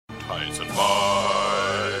Tights and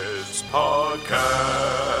Fights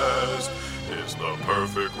podcast is the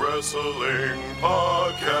perfect wrestling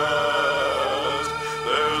podcast.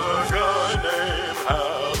 There's a guy named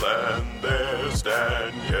Hal and there's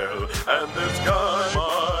Danielle, and this guy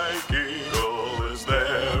Mike Eagle is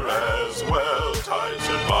there as well. Tights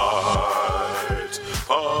and Fights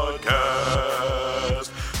podcast.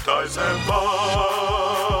 Tights and Fights.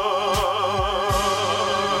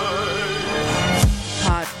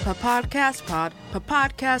 Podcast pod,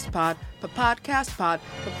 podcast pod, podcast pod,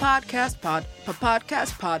 podcast pod,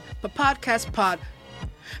 podcast pod, podcast pod.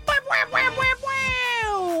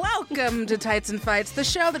 Welcome to Tights and Fights, the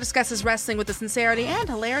show that discusses wrestling with the sincerity and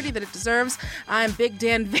hilarity that it deserves. I'm Big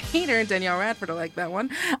Dan Vader and Danielle Radford. I like that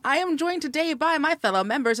one. I am joined today by my fellow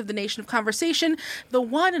members of the Nation of Conversation, the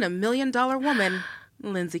one in $1 million woman,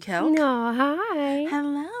 Lindsay Kelk. Oh, hi.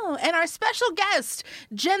 Hello. And our special guest,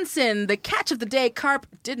 Jensen, the catch of the day. Karp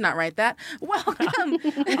did not write that. Welcome.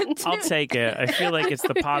 I'll take it. I feel like it's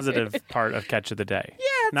the positive part of catch of the day. Yeah,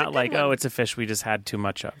 it's not a good like, one. oh, it's a fish we just had too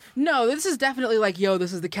much of. No, this is definitely like, yo,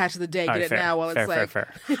 this is the catch of the day. Get right, it fair, now while it's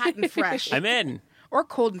fair. hot and fresh. I'm in. Or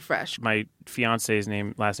cold and fresh. My fiance's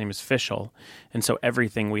last name is Fishel, and so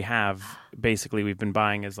everything we have, basically, we've been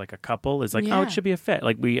buying as like a couple. Is like, Yeah. oh, it should be a fit.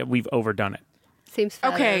 Like we've overdone it. Seems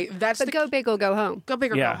fair. Okay, that's but go big or go home. Go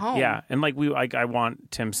big or yeah, go home. yeah. And like I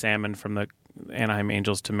want Tim Salmon from the Anaheim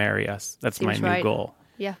Angels to marry us. That's Seems my new right. goal.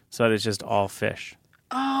 Yeah. So that it's just all fish.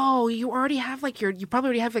 Oh, you already have you probably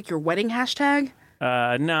already have like your wedding hashtag?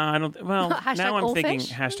 No, I don't. Well, Hashtag now I'm all thinking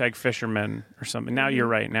fish? hashtag fisherman or something. Now you're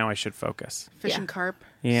right. Now I should focus. Fish Yeah. and carp?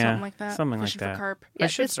 Yeah, Something like that? something like Fishing that. for carp? I Yeah,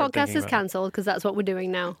 should this start podcast thinking is about it. cancelled because that's what we're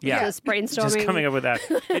doing now. Yeah. Just brainstorming. Just coming up with that.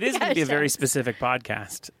 It is going to be a very Hashtags. specific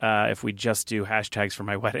podcast if we just do hashtags for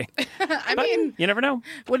my wedding. I But mean, you never know.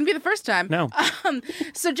 wouldn't be the first time. No.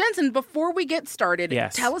 So, Jensen, before we get started,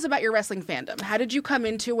 Yes. tell us about your wrestling fandom. How did you come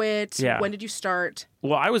into it? Yeah. When did you start?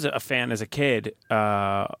 Well, I was a fan as a kid,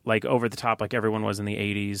 like over the top, like everyone was in the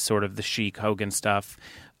 80s, sort of the chic Hogan stuff.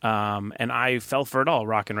 And I fell for it all,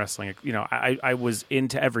 rock and wrestling. You know, I was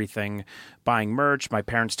into everything, buying merch. My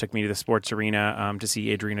parents took me to the sports arena to see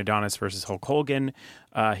Adrian Adonis versus Hulk Hogan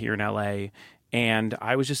here in LA. And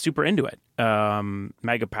I was just super into it.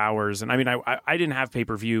 Mega Powers. And I mean, I didn't have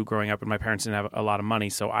pay-per-view growing up, and my parents didn't have a lot of money,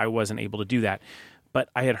 so I wasn't able to do that. But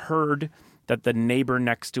I had heard that the neighbor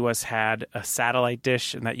next to us had a satellite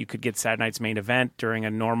dish and that you could get Saturday Night's Main Event during a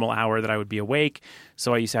normal hour that I would be awake.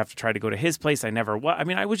 So I used to have to try to go to his place. I never was. I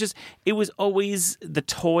mean, it was always the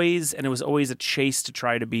toys, and it was always a chase to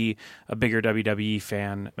try to be a bigger WWE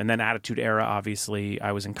fan. And then Attitude Era, obviously,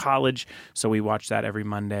 I was in college, so we watched that every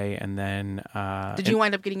Monday. And then... Did you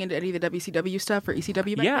wind up getting into any of the WCW stuff or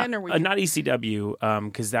ECW back then? Or were you... not ECW,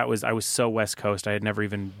 because I was so West Coast. I had never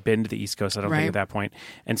even been to the East Coast, I don't Right. think, at that point.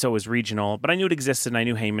 And so it was regional. But I knew it existed, and I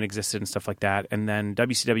knew Heyman existed and stuff like that. And then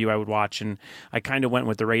WCW I would watch, and I kind of went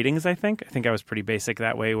with the ratings, I think. I think I was pretty basic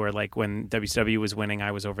that way, where like when WCW was winning,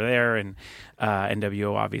 I was over there, and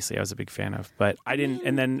NWO, obviously, I was a big fan of. But I didn't...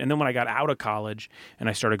 And then when I got out of college and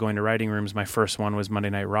I started going to writing rooms, my first one was Monday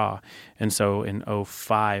Night Raw. And so in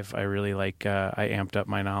 2005, I really I amped up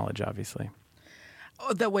my knowledge, obviously.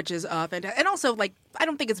 Which is and also, like, I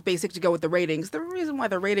don't think it's basic to go with the ratings. The reason why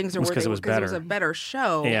the ratings are It's where 'cause they it were was because it was better. a better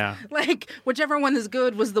show. Yeah. Like, whichever one is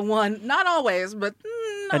good was the one. Not always, but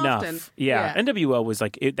Enough. often. Yeah. NWO was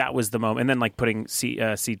like, that was the moment. And then like putting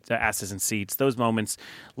asses in seats. Those moments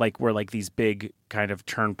like were like these big kind of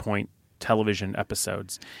turn point television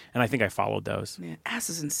episodes. And I think I followed those. Yeah,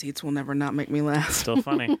 asses in seats will never not make me laugh. Still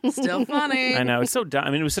funny. Still funny. I know. It's so dumb.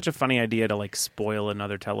 I mean, it was such a funny idea to like spoil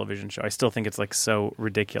another television show. I still think it's like so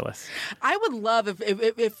ridiculous. I would love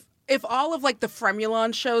if all of like the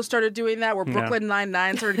Fremulon shows started doing that, where Brooklyn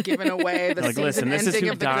Nine-Nine started giving away the Like, season listen, this is ending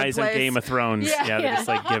who of The Good dies in Place. Game of Thrones. Yeah. Yeah, they just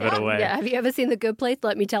like give it away. Yeah. Have you ever seen The Good Place?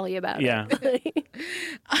 Let me tell you about Yeah. it.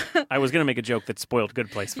 I was going to make a joke that spoiled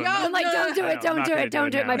Good Place. But Yeah. I'm like, don't do I it, know, I'm don't not do gonna it,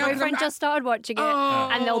 don't do it. My now. boyfriend just started watching it,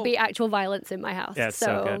 and there'll be actual violence in my house. Yeah, it's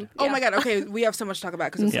so good. Oh yeah. my God. Okay, we have so much to talk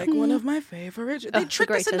about because it's Yeah. like one of my favorite. They the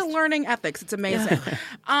tricked us into greatest. learning ethics. It's amazing.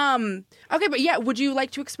 Okay, but yeah, would you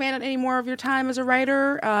like to expand on any more of your time as a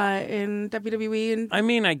writer in WWE? And I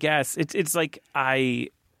mean, I guess it's like I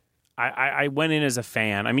went in as a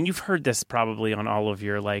fan. I mean, you've heard this probably on all of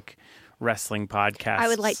your like wrestling podcasts. I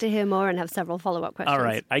would like to hear more and have several follow-up questions. All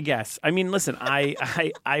right, I guess. I mean, listen,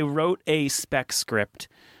 I wrote a spec script.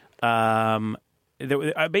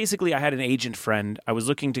 Basically, I had an agent friend. I was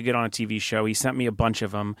looking to get on a TV show. He sent me a bunch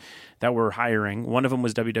of them that were hiring. One of them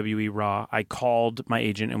was WWE Raw. I called my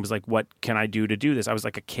agent and was like, "What can I do to do this?" I was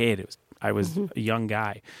like a kid. I was a young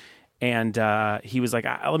guy. And he was like,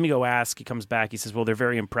 let me go ask. He comes back. He says, well, they're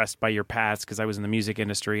very impressed by your past because I was in the music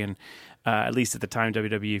industry. And at least at the time,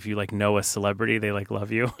 WWE, if you like know a celebrity, they like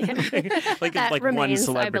love you. Like That it's like remains, one I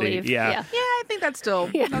celebrity. believe. Yeah. Yeah, I think that still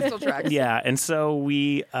tracks. Yeah. And so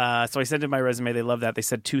so I sent in my resume. They love that. They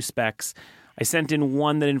said 2 specs. I sent in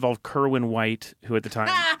one that involved Kerwin White, who at the time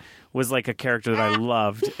was like a character that I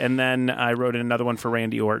loved, and then I wrote in another one for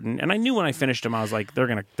Randy Orton. And I knew when I finished them, I was like, they're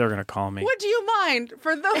gonna call me. Would you mind,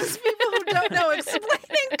 for those people who don't know, explaining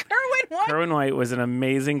Kerwin White? Kerwin White was an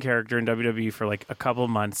amazing character in WWE for like a couple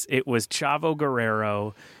months. It was Chavo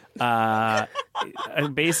Guerrero.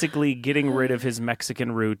 Basically getting rid of his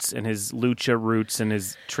Mexican roots and his lucha roots and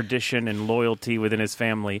his tradition and loyalty within his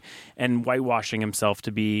family, and whitewashing himself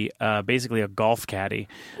to be basically a golf caddy,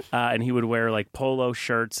 and he would wear like polo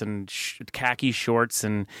shirts and khaki shorts,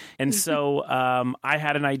 and so I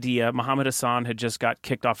had an idea. Muhammad Hassan had just got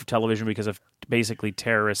kicked off of television because of basically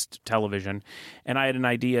terrorist television, and I had an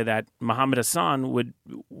idea that Muhammad Hassan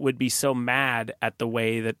would be so mad at the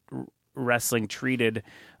way that wrestling treated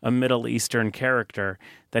a Middle Eastern character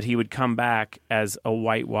that he would come back as a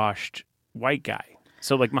whitewashed white guy.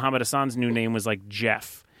 So like Muhammad Hassan's new name was like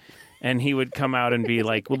Jeff, and he would come out and be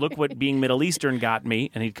like, well, look what being Middle Eastern got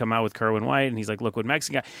me. And he'd come out with Kerwin White, and he's like, look what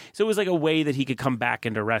Mexican got. So it was like a way that he could come back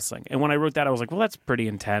into wrestling. And when I wrote that, I was like, well, that's pretty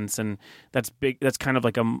intense, and that's big. That's kind of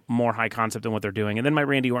like a more high concept than what they're doing. And then my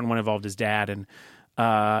Randy Orton one involved his dad, and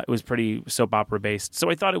it was pretty soap opera based. So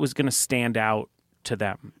I thought it was going to stand out to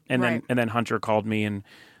them. And then Hunter called me, and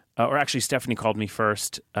or actually Stephanie called me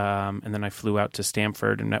first, and then I flew out to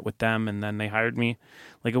Stamford and met with them, and then they hired me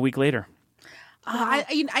like a week later.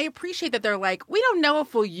 I appreciate that they're like, we don't know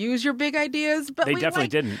if we'll use your big ideas, but They we definitely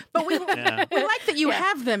like, didn't. But we like that you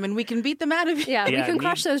have them, and we can beat them out of you. Yeah, we can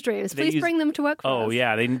crush those dreams. Please bring them to work for us. Oh,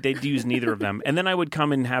 yeah, they'd use neither of them. And then I would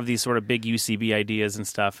come and have these sort of big UCB ideas and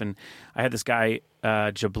stuff, and I had this guy,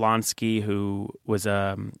 Jablonski, who was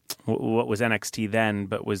what was NXT then,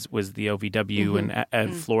 but was the OVW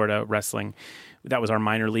and Florida wrestling. That was our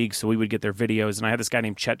minor league, so we would get their videos. And I had this guy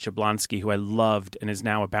named Chet Jablonski, who I loved and is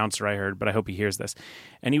now a bouncer, I heard, but I hope he hears this.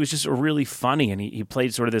 And he was just really funny, and he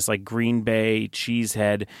played sort of this like Green Bay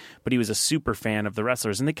cheesehead, but he was a super fan of the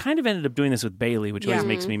wrestlers. And they kind of ended up doing this with Bayley, which always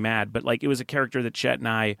makes me mad. But like it was a character that Chet and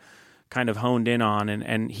I kind of honed in on,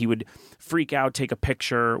 and he would freak out, take a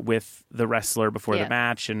picture with the wrestler before the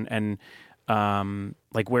match, and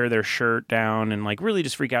like wear their shirt down and like really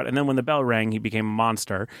just freak out. And then when the bell rang, he became a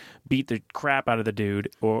monster, beat the crap out of the dude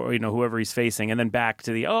or whoever he's facing, and then back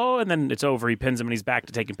to and then it's over. He pins him and he's back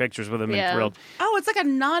to taking pictures with him and thrilled. Oh, it's like a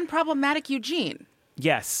non-problematic Eugene.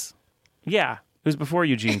 Yes. Yeah. It was before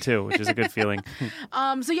Eugene, too, which is a good feeling.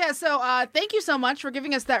 So thank you so much for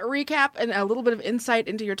giving us that recap and a little bit of insight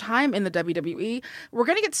into your time in the WWE. We're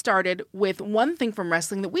going to get started with one thing from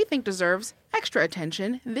wrestling that we think deserves extra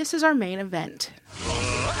attention. This is our main event.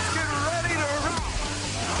 Let's get ready to...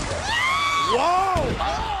 Whoa!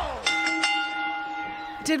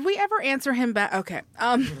 Did we ever answer him back? Okay.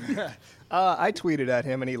 I tweeted at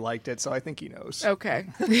him and he liked it, so I think he knows. Okay.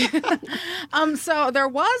 So there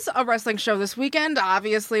was a wrestling show this weekend.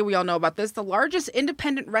 Obviously, we all know about this. The largest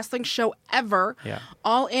independent wrestling show ever. Yeah.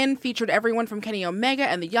 All In featured everyone from Kenny Omega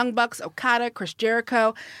and the Young Bucks, Okada, Chris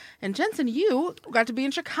Jericho. And Jensen, you got to be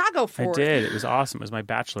in Chicago for it. I did. It was awesome. It was my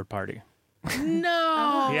bachelor party.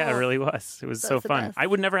 No. Yeah, it really was. It was so fun. best. I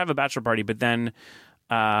would never have a bachelor party, but then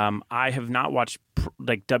I have not watched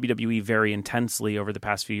like WWE very intensely over the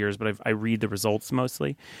past few years, but I read the results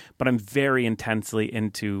mostly. But I'm very intensely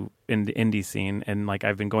into the indie scene, and like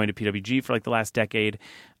I've been going to PWG for like the last decade,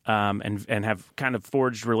 and have kind of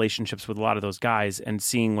forged relationships with a lot of those guys, and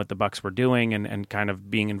seeing what the Bucks were doing, and kind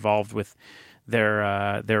of being involved with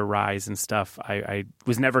their rise and stuff. I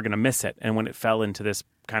was never going to miss it, and when it fell into this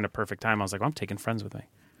kind of perfect time, I was like, well, I'm taking friends with me.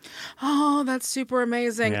 Oh, that's super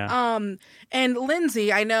amazing. Yeah. And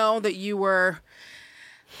Lindsay, I know that you were,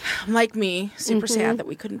 like me, super sad that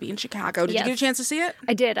we couldn't be in Chicago. Did you get a chance to see it?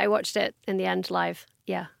 I did. I watched it in the end live.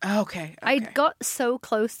 Yeah. Okay. I got so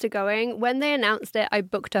close to going. When they announced it, I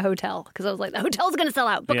booked a hotel because I was like, the hotel's going to sell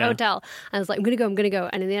out. Book a hotel. And I was like, I'm going to go.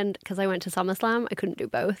 And in the end, because I went to SummerSlam, I couldn't do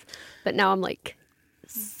both. But now I'm like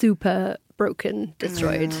super broken,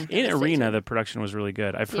 destroyed. In Arena, the production was really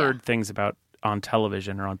good. I've heard things about on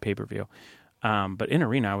television or on pay-per-view. But in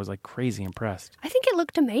Arena, I was like crazy impressed. I think it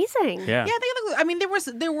looked amazing. Yeah. Yeah, I mean,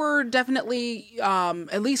 there were definitely,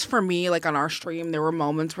 at least for me, like on our stream, there were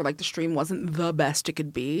moments where like the stream wasn't the best it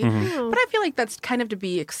could be. But I feel like that's kind of to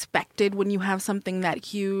be expected when you have something that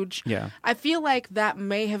huge. Yeah. I feel like that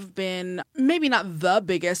may have been maybe not the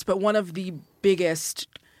biggest, but one of the biggest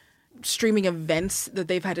streaming events that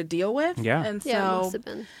they've had to deal with. Yeah. And so, Yeah, it must have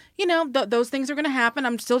been. you know, those things are going to happen.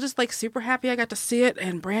 I'm still just like super happy I got to see it,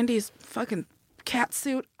 and Brandy's fucking cat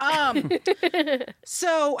suit.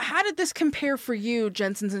 So how did this compare for you,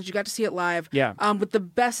 Jensen, since you got to see it live? Yeah. With the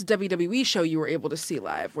best WWE show you were able to see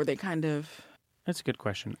live? Were they kind of... That's a good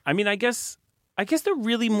question. I mean, I guess they're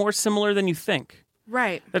really more similar than you think.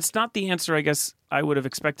 Right. That's not the answer I guess I would have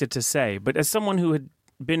expected to say. But as someone who had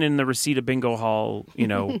been in the Reseda Bingo Hall,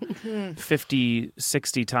 50,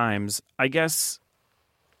 60 times, I guess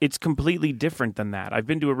it's completely different than that. I've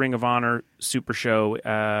been to a Ring of Honor Super Show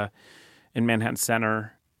in Manhattan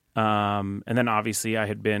Center. And then obviously I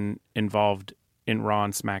had been involved in Raw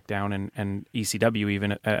and SmackDown and ECW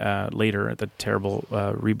even later at the terrible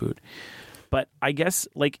reboot. But I guess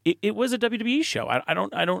it was a WWE show.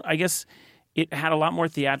 I guess it had a lot more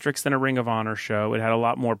theatrics than a Ring of Honor show. It had a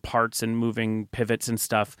lot more parts and moving pivots and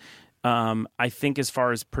stuff. I think as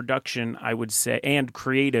far as production, I would say, and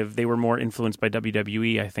creative, they were more influenced by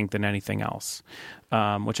WWE, I think, than anything else.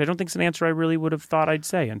 Which I don't think is an answer I really would have thought I'd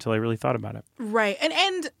say until I really thought about it. Right.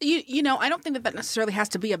 And you know, I don't think that necessarily has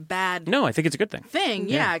to be a bad No, I think it's a good thing.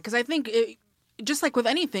 Yeah, because I think... just like with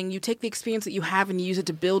anything, you take the experience that you have and you use it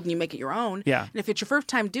to build and you make it your own. Yeah. And if it's your first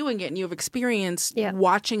time doing it and you have experience Yeah.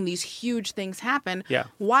 watching these huge things happen, Yeah.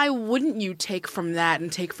 why wouldn't you take from that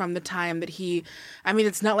and take from the time that I mean,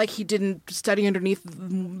 it's not like he didn't study underneath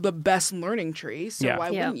the best learning tree, so Yeah. why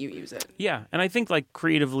Yeah. wouldn't you use it? Yeah, and I think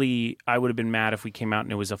creatively, I would have been mad if we came out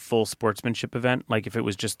and it was a full sportsmanship event, like if it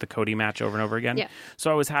was just the Cody match over and over again. Yeah. So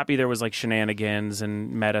I was happy there was shenanigans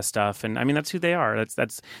and meta stuff, and I mean that's who they are.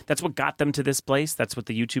 That's what got them to this place. That's what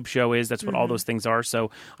the YouTube show is. That's what all those things are. So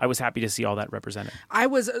I was happy to see all that represented.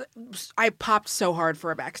 I popped so hard for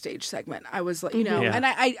a backstage segment. I was like, Yeah. and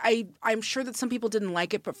I'm sure that some people didn't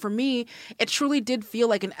like it, but for me, it truly did feel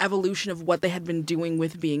like an evolution of what they had been doing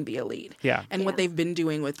with being the elite. Yeah. And what they've been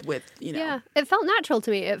doing with Yeah, it felt natural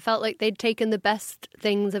to me. It felt like they'd taken the best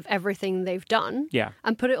things of everything they've done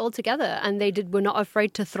and put it all together, and were not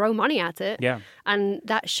afraid to throw money at it. Yeah. And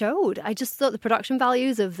that showed. I just thought the production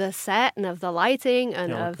values of the set and of the lighting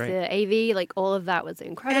and of great. the AV, all of that was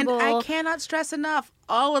incredible. And I cannot stress enough,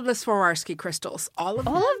 all of the Swarovski crystals, all of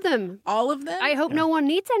them. All of them. I hope no one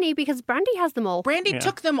needs any because Brandy has them all. Brandy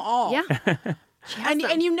took them all. Yeah.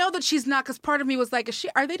 And you know that she's not, because part of me was like,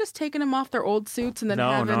 are they just taking them off their old suits and then No.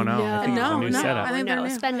 having... I think it's a new setup. I think they're new.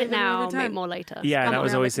 Spend it now, Every time. make more later. Yeah, and Spend that it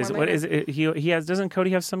was now, always make his. more What later. is it? He has. Doesn't Cody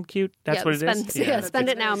have some cute? That's what it is. Spend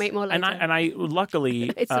it now, make more later. And I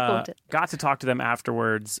luckily I support it. got to talk to them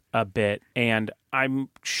afterwards a bit, and I'm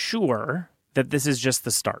sure that this is just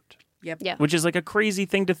the start. Yep. Yeah. Which is a crazy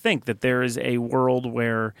thing to think, that there is a world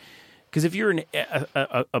where, because if you're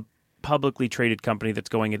a publicly traded company that's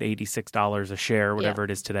going at $86 a share, whatever it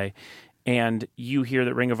is today, and you hear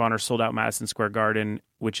that Ring of Honor sold out Madison Square Garden,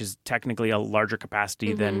 which is technically a larger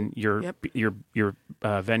capacity than your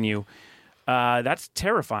venue. That's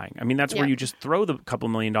terrifying. I mean, that's where you just throw the couple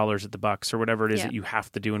 $1 million at the Bucks or whatever it is that you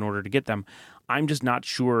have to do in order to get them. I'm just not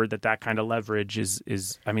sure that kind of leverage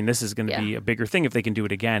is. I mean, this is going to be a bigger thing if they can do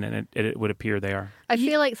it again, and it would appear they are. I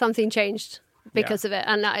feel like something changed because of it.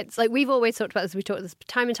 And it's we've always talked about this. We talked this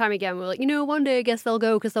time and time again. We're like, one day I guess they'll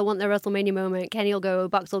go because they'll want their WrestleMania moment. Kenny will go,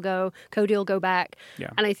 Bucks will go, Cody will go back.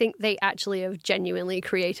 Yeah. And I think they actually have genuinely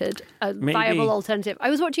created a viable alternative.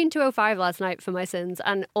 I was watching 205 last night for my sins,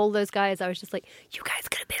 and all those guys, I was just like, you guys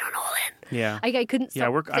could have been on All In. Yeah. I couldn't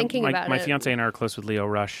stop thinking about it. My fiance and I are close with Leo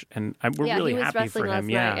Rush, and we're really he was happy for wrestling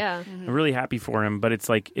him. last night, I'm really happy for him. But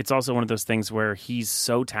it's also one of those things where he's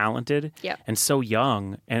so talented and so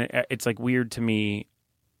young, and it's weird to me.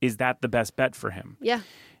 Is that the best bet for him? Yeah.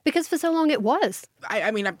 Because for so long it was.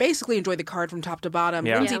 I mean, I basically enjoyed the card from top to bottom.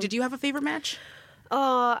 Yeah. Lindsay, did you have a favorite match?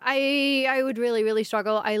 I would really, really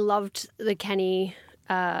struggle. I loved the Kenny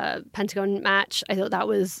Pentagon match.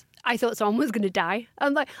 I thought someone was going to die.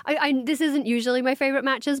 I'm like, this isn't usually my favorite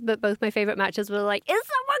matches, but both my favorite matches were like, is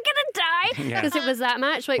someone going to die? Because it was that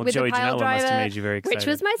match, with Joey the pile Janela driver, must have made you very excited. which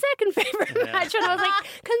was my second favorite match. And I was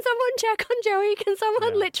like, can someone check on Joey? Can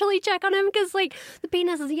someone literally check on him? Because the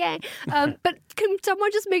penis is but can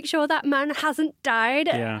someone just make sure that man hasn't died?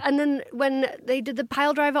 Yeah. And then when they did the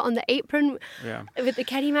pile driver on the apron with the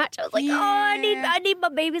Kenny match, I was like, I need my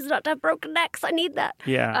babies not to have broken necks. I need that.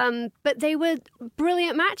 Yeah. But they were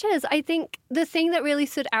brilliant matches. I think the thing that really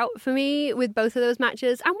stood out for me with both of those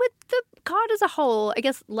matches and with the card as a whole, I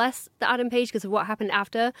guess less the Adam Page because of what happened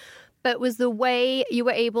after, but was the way you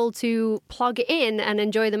were able to plug in and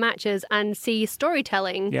enjoy the matches and see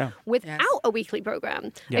storytelling without a weekly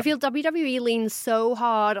program. I feel WWE leans so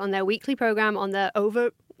hard on their weekly program, on their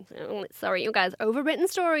over sorry, you guys, overwritten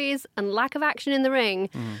stories and lack of action in the ring,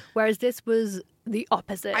 whereas this was the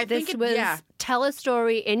opposite. This was tell a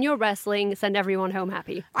story in your wrestling, send everyone home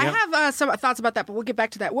happy. I have some thoughts about that, but we'll get back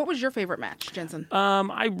to that. What was your favorite match, Jensen?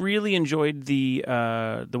 I really enjoyed the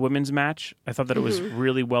women's match. I thought that it was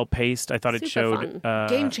really well paced. I thought it showed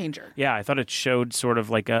Game changer. Yeah, I thought it showed sort of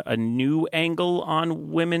like a new angle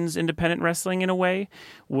on women's independent wrestling in a way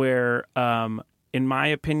where, in my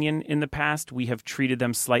opinion, in the past, we have treated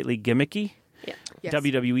them slightly gimmicky. Yeah. Yes.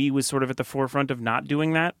 WWE was sort of at the forefront of not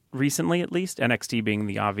doing that recently, at least. NXT being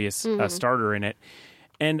the obvious starter in it.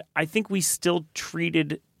 And I think we still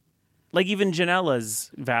treated, like even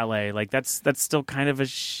Janela's valet, like that's still kind of a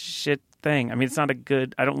shit thing. I mean, it's not a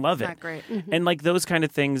good, I don't love it. Not great. And like those kind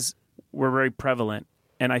of things were very prevalent.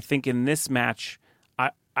 And I think in this match,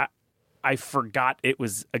 I forgot it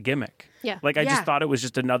was a gimmick. Yeah. Like I just thought it was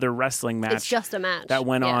just another wrestling match. It's just a match. That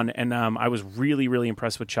went on. And I was really, really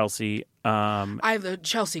impressed with Chelsea. I have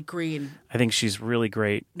Chelsea Green. I think she's really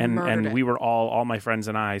great. And we were all my friends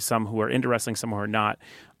and I, some who are into wrestling, some who are not,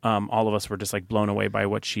 all of us were just like blown away by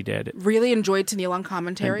what she did. Really enjoyed Tennille on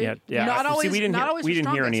commentary. Yeah. Not always. See, we didn't, not always we her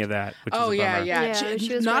didn't hear strongest. any of that. Which Oh is a bummer. Yeah,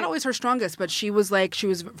 she was not great. always her strongest, but she was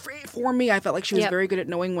for me. I felt like she was very good at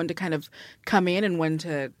knowing when to kind of come in and when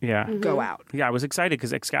to go out. Yeah, I was excited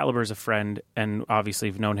because Excalibur is a friend, and obviously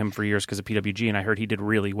I've known him for years because of PWG, and I heard he did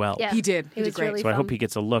really well. Yeah. He did. He It did was great. really So I hope fun. he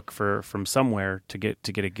gets a look from somewhere to get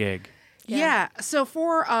a gig. Yeah. So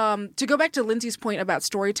for to go back to Lindsay's point about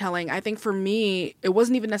storytelling, I think for me it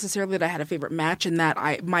wasn't even necessarily that I had a favorite match, in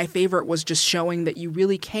that my favorite was just showing that you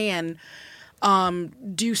really can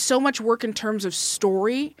do so much work in terms of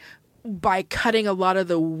story by cutting a lot of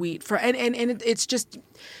the wheat and it's just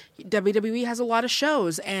WWE has a lot of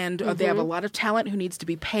shows and they have a lot of talent who needs to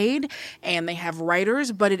be paid, and they have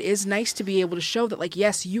writers, but it is nice to be able to show that, like,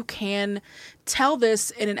 yes, you can tell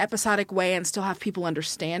this in an episodic way and still have people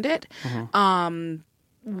understand it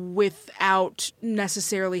without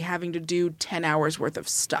necessarily having to do 10 hours worth of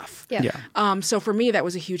stuff. So for me, that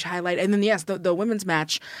was a huge highlight. And then, yes, the women's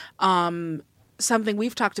match, something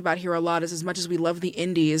we've talked about here a lot is, as much as we love the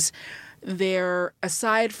indies, they're,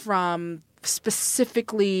 aside from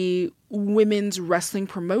specifically women's wrestling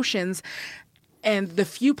promotions and the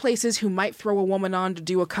few places who might throw a woman on to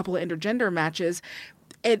do a couple of intergender matches,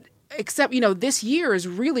 except, this year is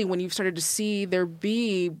really when you've started to see there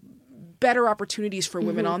be better opportunities for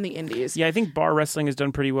women on the indies. Yeah, I think bar wrestling has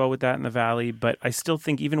done pretty well with that in the Valley, but I still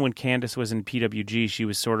think even when Candice was in PWG, she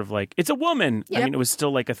was sort of like, it's a woman. I mean, it was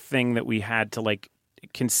still like a thing that we had to like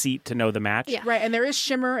conceit to know the match. Yeah. Right, and there is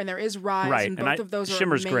Shimmer and there is Rise, and both of those are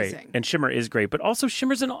Shimmer's amazing. great, and Shimmer is great, but also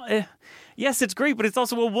Shimmer's yes, it's great, but it's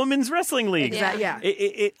also a women's wrestling league. Exactly.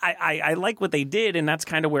 Yeah. I like what they did, and that's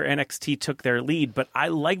kind of where NXT took their lead. But I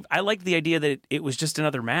liked the idea that it was just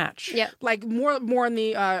another match. Yeah. Like more in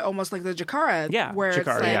the almost like the Jakara. Yeah, where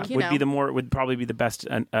Jakara, it's like, would probably be the best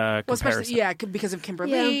comparison. Especially because of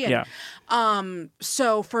Kimberly. Yeah.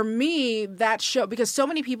 So for me, that show, because so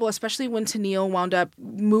many people, especially when Tennille wound up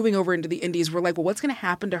moving over into the indies, were like, well, what's going to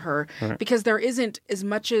happen to her? Right. Because there isn't as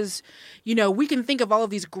much as, we can think of all of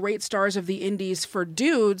these great stars of the indies for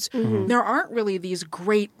dudes. There aren't really these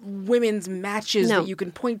great women's matches that you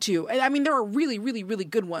can point to. I mean, there are really, really, really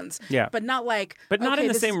good ones. Yeah. But not like... not in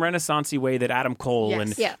the same Renaissance-y way that Adam Cole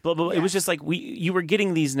and blah, blah, blah. It was just like you were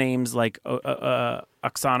getting these names like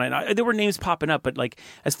Oksana, and there were names popping up, but like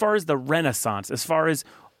as far as the Renaissance, as far as,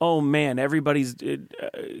 oh man, everybody's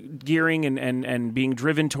gearing and being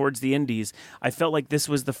driven towards the indies, I felt like this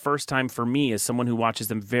was the first time for me, as someone who watches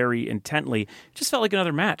them very intently, it just felt like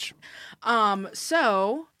another match.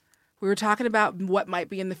 So we were talking about what might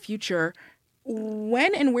be in the future.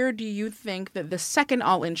 When and where do you think that the second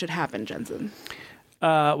All In should happen, Jensen?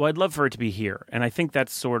 Well, I'd love for it to be here, and I think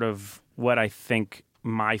that's sort of what I think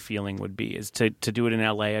my feeling would be, is to do it in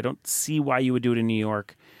LA. I don't see why you would do it in New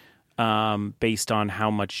York, based on how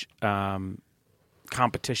much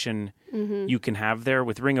competition you can have there,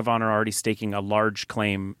 with Ring of Honor already staking a large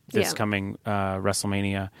claim this coming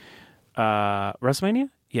WrestleMania. WrestleMania?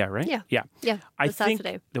 Yeah, right? Yeah. I think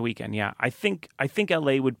Saturday. the weekend, yeah. I think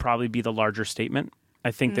LA would probably be the larger statement. I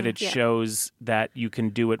think that it shows that you can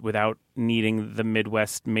do it without needing the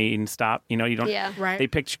Midwest main stop. You don't. Yeah. Right. They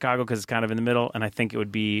picked Chicago because it's kind of in the middle, and I think it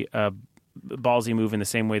would be a ballsy move in the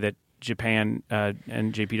same way that Japan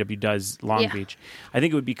and JPW does Long Beach. I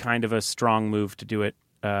think it would be kind of a strong move to do it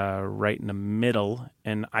right in the middle,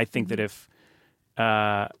 and I think that if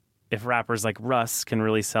rappers like Russ can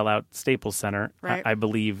really sell out Staples Center, right. I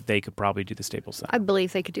believe they could probably do the Staples Center. I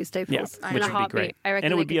believe they could do Staples. Yeah, in which a would be heartbeat. great. I reckon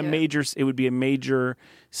and it they would be could a do major. It would be a major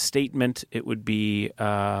statement. It would be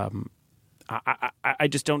I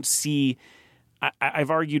just don't see. I've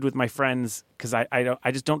argued with my friends because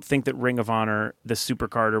I just don't think that Ring of Honor, the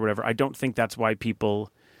Supercard or whatever, I don't think that's why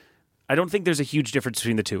people. I don't think there's a huge difference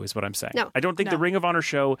between the two, is what I'm saying. No. I don't think the Ring of Honor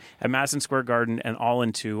show at Madison Square Garden and All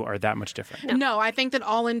In 2 are that much different. No, I think that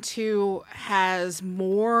All In 2 has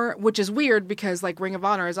more, which is weird because like Ring of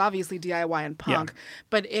Honor is obviously DIY and punk,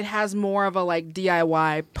 but it has more of a like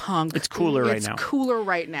DIY punk. It's cooler right now. It's cooler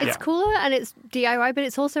right now. It's cooler and it's DIY, but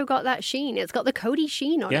it's also got that sheen. It's got the Cody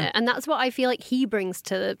sheen on it. And that's what I feel like he brings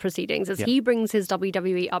to the proceedings, is he brings his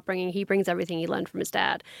WWE upbringing. He brings everything he learned from his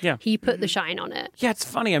dad. Yeah. He put the shine on it. Yeah, it's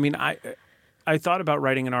funny. I mean, I thought about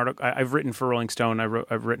writing an article. I've written for Rolling Stone.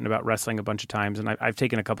 I've written about wrestling a bunch of times, and I've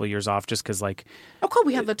taken a couple of years off just because, like, oh, cool.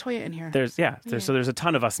 We have Latoya in here. So there's a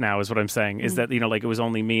ton of us now, is what I'm saying. Is that like it was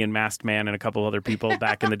only me and Masked Man and a couple other people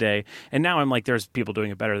back in the day, and now I'm like, there's people doing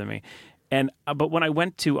it better than me. And but when I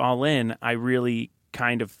went to All In, I really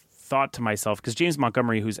kind of thought to myself, because James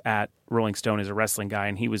Montgomery, who's at Rolling Stone, is a wrestling guy,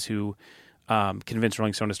 and he was who convinced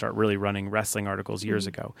Rolling Stone to start really running wrestling articles years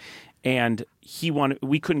ago. And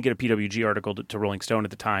we couldn't get a PWG article to Rolling Stone at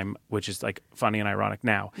the time, which is like funny and ironic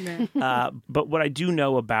now. But what I do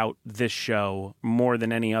know about this show more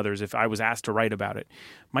than any others, if I was asked to write about it,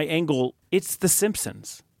 my angle, it's The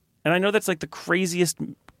Simpsons. And I know that's like the craziest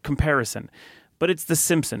comparison, but it's The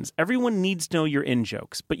Simpsons. Everyone needs to know your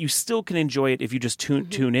in-jokes, but you still can enjoy it if you just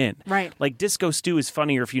tune in. Right. Like Disco Stew is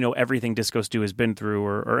funnier if you know everything Disco Stew has been through,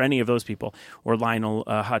 or any of those people, or Lionel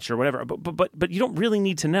Hutch or whatever. But you don't really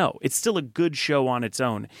need to know. It's still a good show on its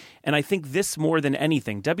own. And I think this more than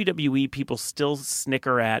anything, WWE people still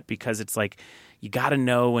snicker at because it's like, you got to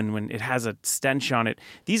know, and when it has a stench on it.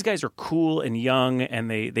 These guys are cool and young, and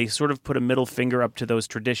they sort of put a middle finger up to those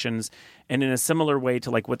traditions, and in a similar way to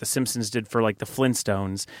like what the Simpsons did for like the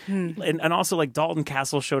Flintstones. And also like Dalton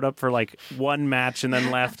Castle showed up for like one match and then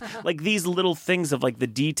left. Like these little things of like the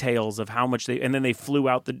details of how much and then they flew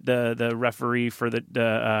out the referee for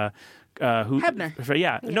the Hebner.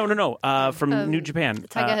 Yeah. No. From New Japan.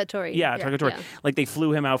 Tiger Hattori. Tiger Hattori. Yeah. Like they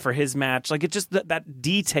flew him out for his match. Like it's just that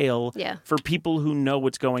detail for people who know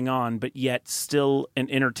what's going on, but yet still an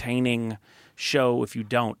entertaining show if you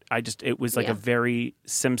don't. It was like a very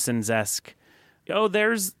Simpsons-esque. Oh,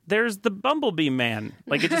 there's the Bumblebee Man.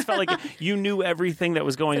 Like it just felt like you knew everything that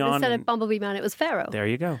was going on. Instead of Bumblebee Man, it was Pharaoh. There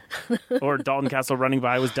you go. Or Dalton Castle running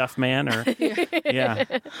by was Duff Man, or or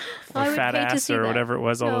Fat Ass, or whatever it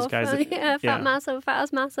was. All those guys. Fat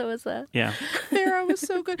Ass Massa was there. Yeah. Pharaoh was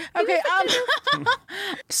so good. Okay.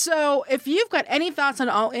 So if you've got any thoughts on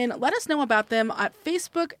All In, let us know about them at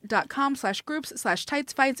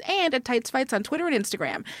facebook.com/groups/tightsfights and at tightsfights on Twitter and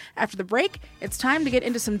Instagram. After the break, it's time to get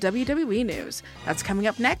into some WWE news. That's coming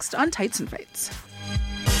up next on Tights and Fights.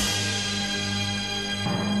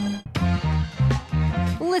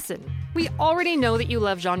 Listen, we already know that you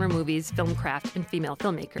love genre movies, film craft, and female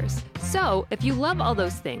filmmakers. So, if you love all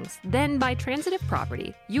those things, then by transitive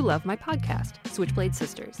property, you love my podcast, Switchblade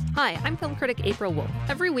Sisters. Hi, I'm film critic April Wolf.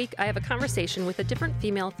 Every week, I have a conversation with a different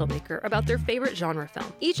female filmmaker about their favorite genre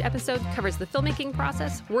film. Each episode covers the filmmaking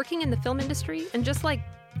process, working in the film industry, and just like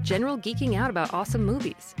general geeking out about awesome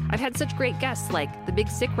movies. I've had such great guests like the Big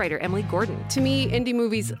Sick writer Emily Gordon. To me, indie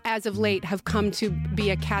movies, as of late, have come to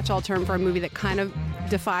be a catch-all term for a movie that kind of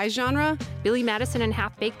defies genre. Billy Madison and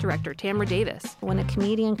Half-Baked director Tamra Davis. When a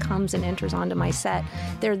comedian comes and enters onto my set,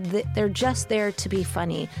 they're just there to be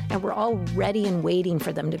funny, and we're all ready and waiting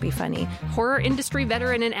for them to be funny. Horror industry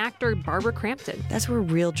veteran and actor Barbara Crampton. That's where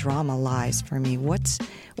real drama lies for me. What's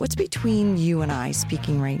between you and I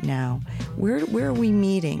speaking right now? Where are we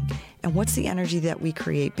meeting? And what's the energy that we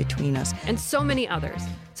create between us? And so many others.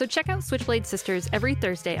 So check out Switchblade Sisters every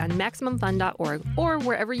Thursday on MaximumFun.org or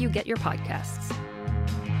wherever you get your podcasts.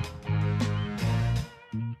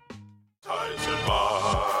 Tights and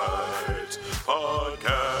Fights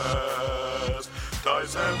Podcast.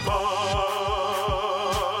 Tights and Fights.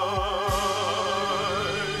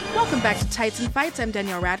 Welcome back to Tights and Fights. I'm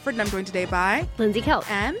Danielle Radford, and I'm joined today by Lindsay Kelp.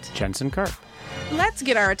 and Jensen Karp. let's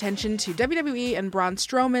get our attention to WWE and Braun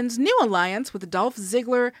Strowman's new alliance with Dolph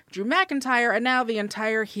Ziggler, Drew McIntyre, and now the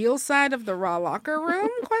entire heel side of the Raw locker room, ?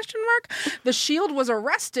 The Shield was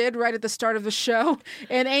arrested right at the start of the show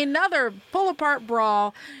in another pull-apart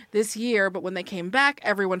brawl this year, but when they came back,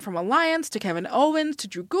 everyone from Alliance to Kevin Owens to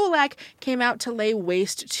Drew Gulak came out to lay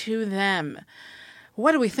waste to them.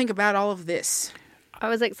 What do we think about all of this? I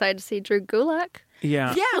was excited to see Drew Gulak.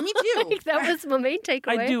 Yeah. Yeah, me too. Like, that was my main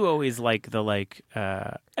takeaway. I do always like the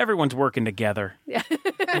everyone's working together. Yeah.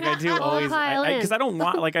 I do always because I don't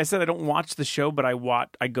watch, like I said, I don't watch the show, but I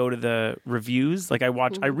go to the reviews. Like I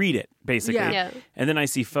read it basically, Yeah. and then I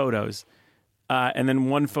see photos. And then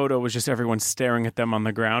one photo was just everyone staring at them on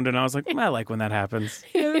the ground. And I was like, I like when that happens.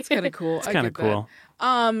 Yeah, that's kind of cool. It's kind of cool.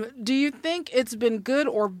 Do you think it's been good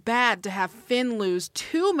or bad to have Finn lose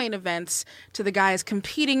 2 main events to the guys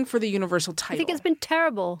competing for the Universal title? I think it's been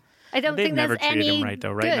terrible. I don't They've think never there's treated any him right,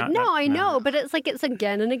 though, right? good. I know, but it's like it's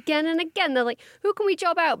again and again and again. They're like, who can we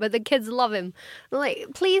job out? But the kids love him. I'm like,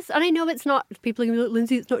 please. And I know it's not. People are going to be like,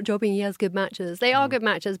 Lindsay, it's not jobbing. He has good matches. They are good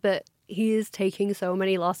matches, but he is taking so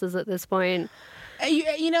many losses at this point.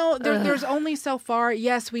 There's only so far.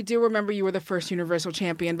 Yes, we do remember you were the first Universal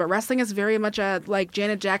Champion, but wrestling is very much a like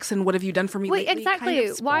Janet Jackson. What have you done for me? Wait, lately exactly. Kind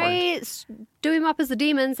of sport. Why do him up as the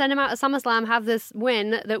demon, send him out at SummerSlam, have this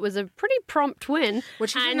win that was a pretty prompt win,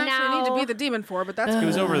 which he didn't actually need to be the demon for, but that's it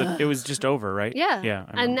was over. It was just over, right? Yeah, yeah.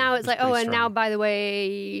 And now it's like, pretty and strong. now by the way,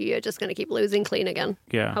 you're just going to keep losing clean again.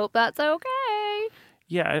 Yeah. Hope that's okay.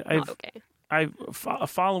 Yeah,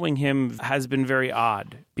 following him has been very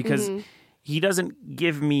odd because he doesn't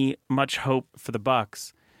give me much hope for the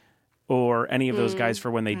Bucks or any of those guys for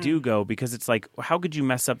when they do go, because it's like, how could you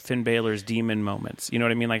mess up Finn Balor's demon moments? You know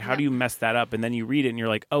what I mean? Like, how do you mess that up? And then you read it and you're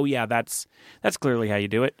like, oh yeah, that's clearly how you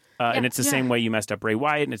do it. And it's the same way you messed up Bray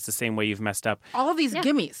Wyatt, and it's the same way you've messed up all of these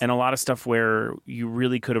gimmies. And a lot of stuff where you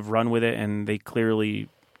really could have run with it, and they clearly...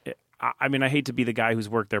 I mean, I hate to be the guy who's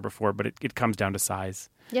worked there before, but it comes down to size.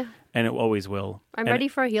 Yeah. And it always will. I'm ready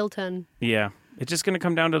for a heel turn. Yeah. It's just going to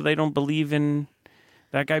come down to they don't believe in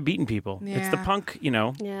that guy beating people. Yeah. It's the Punk,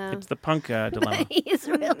 it's the Punk dilemma. He's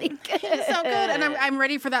really good. He's so good, and I'm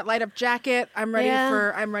ready for that light up jacket. I'm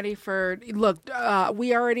ready for. Look,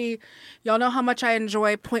 we already, y'all know how much I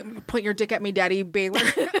enjoy point your dick at me, Daddy Baylor.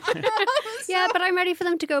 Yeah, but I'm ready for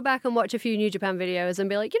them to go back and watch a few New Japan videos and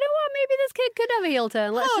be like, you know what, maybe this kid could have a heel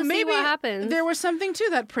turn. Let's just see what happens. There was something to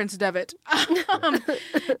that, Prince Devitt.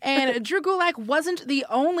 And Drew Gulak wasn't the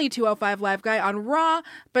only 205 Live guy on Raw,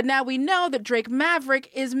 but now we know that Drake Maverick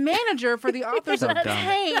is manager for the authors of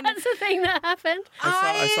Pain. That's the thing that happened.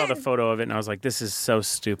 I saw the photo of it and I was like, this is so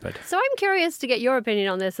stupid. So I'm curious to get your opinion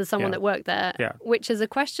on this as someone that worked there, which is a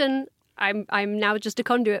question. I'm now just a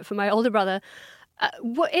conduit for my older brother.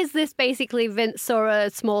 What is this? Basically, Vince saw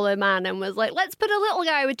a smaller man and was like, let's put a little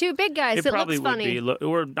guy with 2 big guys. It probably looks funny. would be,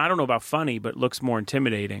 or I don't know about funny, but looks more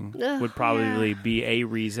intimidating would probably be a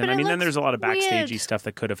reason. But I mean, then looks there's a lot of backstagey weird. stuff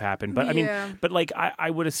that could have happened. But I mean, but like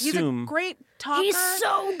I would assume He's a great talker. He's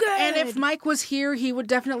so good. And if Mike was here, he would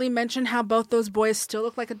definitely mention how both those boys still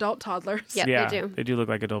look like adult toddlers. Yep, yeah, they do. They do look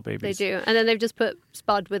like adult babies. They do. And then they've just put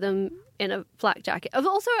Spud with him in a flak jacket.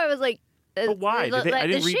 Also, I was like, But why? I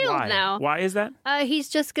didn't read Shield why. now. Why is that? He's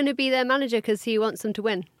just going to be their manager because he wants them to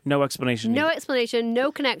win. No explanation. No explanation,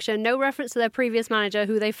 no connection, no reference to their previous manager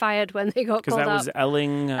who they fired when they got Because called that up. was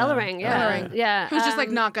Ellering. Ellering, yeah. Ellering. Yeah. Who's just like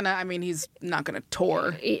not gonna, I mean, he's not gonna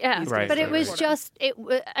tour. Yeah, Right, but it right, was right. just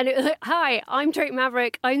hi, I'm Drake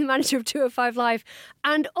Maverick. I'm the manager of 205 Live,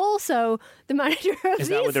 and also the manager of Is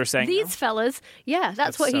that what they're saying these now? fellas. Yeah,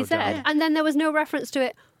 that's what so he said. dumb. And then there was no reference to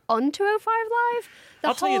it on 205 Live. The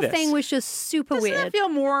I'll tell you whole this. thing was just super Doesn't weird. that feel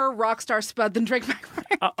more Rockstar Spud than Drake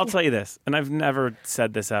Maverick? I'll tell you this, and I've never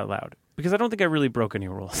said this out loud because I don't think I really broke any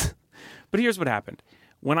rules. But here's what happened.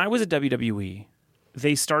 When I was at WWE,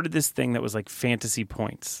 they started this thing that was like fantasy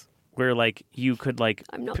points, where like you could like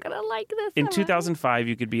I'm not gonna like this. in am I? 2005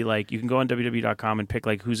 you could be like you can go on WWE.com and pick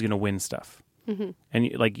like who's going to win stuff.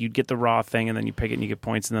 And you'd get the Raw thing, and then you pick it and you get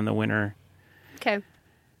points, and then the winner. Okay.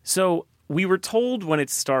 So we were told when it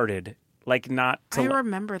started, like not to I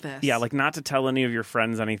remember this. yeah, like not to tell any of your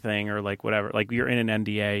friends anything or like whatever. Like you're in an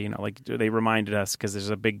NDA, like they reminded us because there's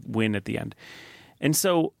a big win at the end. And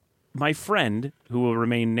so my friend, who will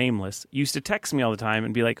remain nameless, used to text me all the time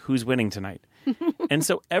and be like, who's winning tonight? And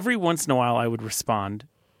so every once in a while I would respond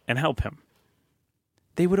and help him.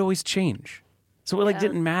 They would always change. So it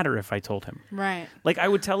didn't matter if I told him. Right. Like I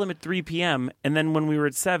would tell him at 3 p.m. and then when we were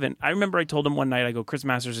at 7, I remember I told him one night, I go, Chris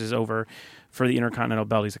Masters is over for the Intercontinental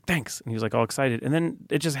belt. He's like, thanks. And he was like all excited. And then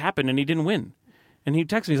it just happened and he didn't win. And he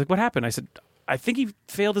texted me, he's like, what happened? I said, I think he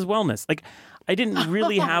failed his wellness. Like I didn't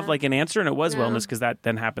really have like an answer, and it was wellness because that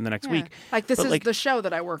then happened the next week. Like this But, is like, the show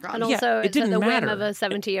that I work on. And also, it it's didn't at the whim matter. of a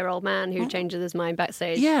 70-year-old man who changes his mind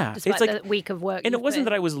backstage. Yeah, despite it's like the week of work. And it you've wasn't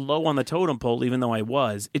put that I was low on the totem pole, even though I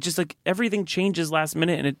was. It's just like everything changes last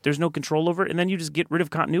minute, and there's no control over it. And then you just get rid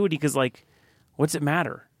of continuity because, like, what's it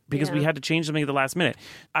matter? Because we had to change something at the last minute.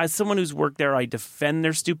 As someone who's worked there, I defend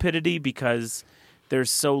their stupidity because there's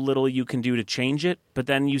so little you can do to change it. But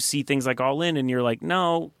then you see things like All In, and you're like,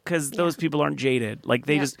 no, because those people aren't jaded. Like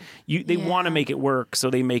they just they want to make it work, so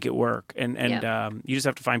they make it work. And you just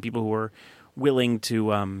have to find people who are willing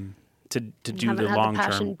to to do Haven't the had long the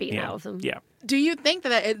passion term. beaten out of them. Yeah. Do you think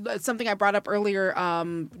that it's something I brought up earlier,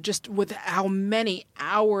 just with how many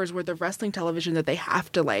hours worth of wrestling television that they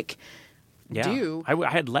have to do?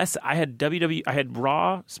 I had less. I had WWE. I had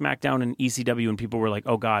Raw, SmackDown, and ECW, and people were like,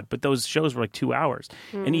 "Oh God!" But those shows were like 2 hours,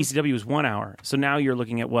 and ECW was 1 hour. So now you're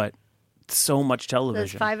looking at what? So much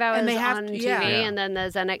television. There's 5 hours And they have on to- TV, yeah. and then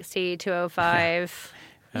there's NXT 205.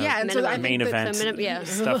 Yeah, and so I main think that- events, yeah.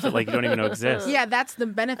 stuff that like you don't even know exists. Yeah, that's the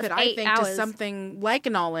benefit, That's I 8 think, to hours. something like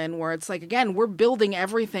an All-In, where it's like, again, we're building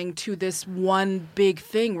everything to this one big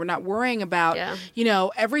thing. We're not worrying about,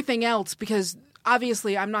 everything else, because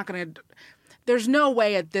obviously I'm not going to... There's no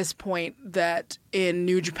way at this point that in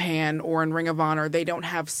New Japan or in Ring of Honor they don't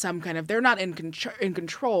have some kind of... They're not in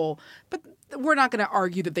control, but we're not going to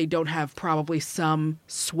argue that they don't have probably some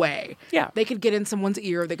sway. Yeah. They could get in someone's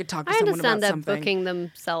ear. They could talk to I someone about understand they're something. booking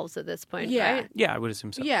themselves at this point, Yeah. right? Yeah, I would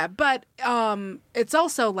assume so. Yeah, but it's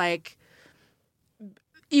also like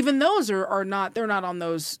even those are not, they're not on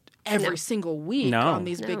those every single week on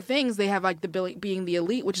these big things. They have like being the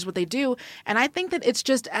elite, which is what they do. And I think that it's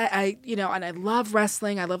just I and I love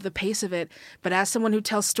wrestling. I love the pace of it. But as someone who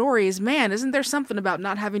tells stories, man, isn't there something about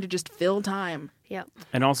not having to just fill time? Yep.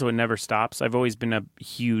 And also, it never stops. I've always been a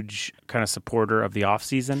huge kind of supporter of the off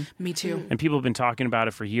season. Me too. And people have been talking about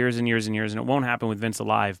it for years and years and years, and it won't happen with Vince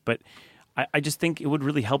alive. But I just think it would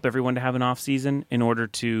really help everyone to have an off season in order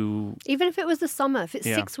to... Even if it was the summer, if it's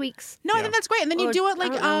 6 weeks. No, I think that's great. And then you Or- do it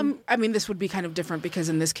like, I don't know. I mean, this would be kind of different because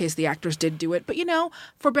in this case, the actors did do it. But,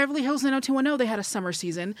 for Beverly Hills 90210, they had a summer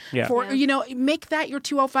season. Yeah. For, make that your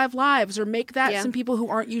 205 Lives or make that Yeah. some people who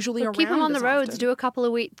aren't usually around. Keep them on the as roads. often. Do a couple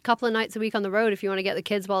of nights a week on the road if you want to get the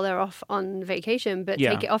kids while they're off on vacation. But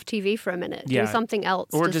Yeah. take it off TV for a minute. Yeah. Do something else.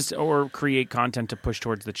 Or create content to push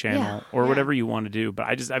towards the channel or whatever you want to do. But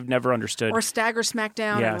I've never understood... Or stagger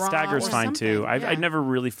SmackDown Yeah, and Raw stagger's or fine something. too. Yeah. I've never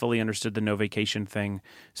really fully understood the no vacation thing,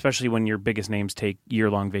 especially when your biggest names take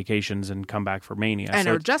year-long vacations and come back for Mania. And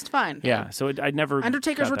so are just fine. yeah, so I never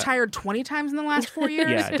Undertaker's got that. retired 20 times in the last 4 years.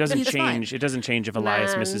 Yeah, it doesn't He's change. fine. It doesn't change if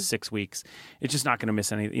Elias Man. misses 6 weeks. It's just not going to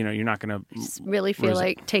miss any. You're not going to really feel lose it.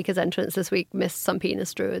 like Taker's entrance this week missed some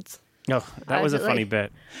penis druids. Oh, that was a funny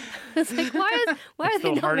bit. It's like, why are It's they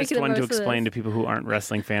the not hardest making the one to most of explain this? to people who aren't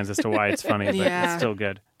wrestling fans as to why it's funny, but Yeah. it's still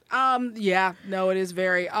good. Yeah, no, it is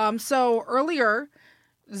very. So earlier,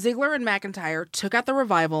 Ziggler and McIntyre took out the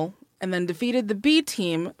Revival and then defeated the B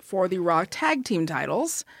Team for the Raw Tag Team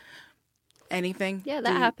titles. Anything? Yeah, that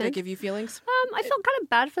happened. That give you feelings? I felt kind of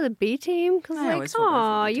bad for the B team because, I like, always feel bad for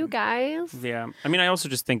the oh, B you team. guys. Yeah, I mean, I also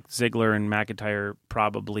just think Ziggler and McIntyre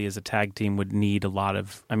probably as a tag team would need a lot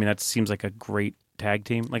of. I mean, that seems like a great tag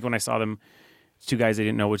team. Like when I saw them, two guys they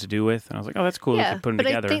didn't know what to do with, and I was like, oh, that's cool. We Yeah, could put them but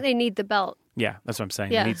together. I think they need the belt. Yeah, that's what I'm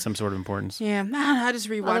saying. Yeah. They need some sort of importance. Yeah, I just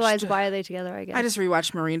rewatched. Otherwise, why are they together? I guess. I just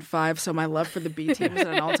rewatched Marine 5, so my love for the B Team is at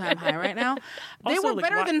an all-time high right now. They Also, were like,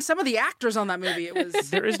 better why- than some of the actors on that movie. It was.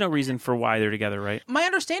 There is no reason for why they're together, right? My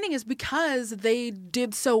understanding is because they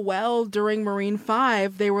did so well during Marine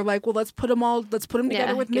 5, they were like, well, let's put them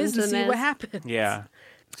together Yeah, with give Miz them and to see what Miz. happens. Yeah,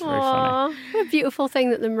 it's very funny. Aw, what a beautiful thing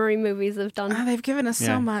that the Marine movies have done. They've given us Yeah,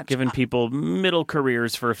 so much. giving people middle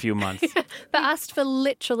careers for a few months. But asked for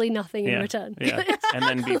literally nothing in yeah, return. yeah, and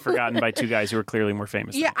then be forgotten by two guys who are clearly more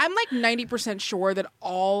famous. Yeah, I'm like 90% sure that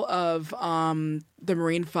all of the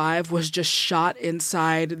Marine 5 was just shot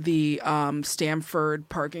inside the Stamford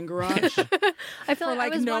parking garage. I feel For, like I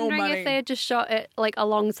like, was no wondering money. if they had just shot it like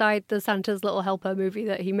alongside the Santa's Little Helper movie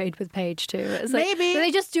that he made with Paige too. It's like, Maybe. did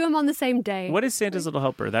they just do them on the same day? What is Santa's Little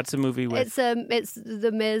Helper? That's a movie with. It's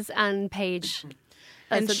the Miz and Paige.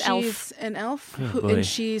 and As she's an elf. an elf, boy. and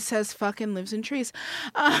she says fucking lives in trees.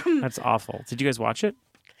 That's awful. Did you guys watch it?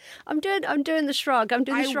 I'm doing the shrug. I'm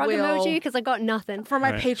doing the I shrug will. emoji because I got nothing. For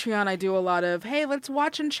my Right. Patreon, I do a lot of, hey, let's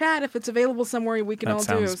watch and chat if it's available somewhere we can That all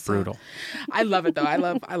sounds do. So- brutal. I love it though. I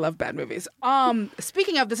love bad movies.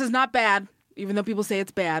 Speaking of, this is not bad, even though people say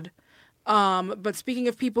it's bad. But speaking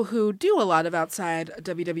of people who do a lot of outside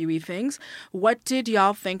WWE things, what did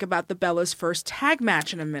y'all think about the Bellas' first tag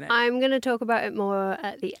match in a minute? I'm going to talk about it more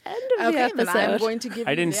at the end of the Okay, then episode. I'm going to give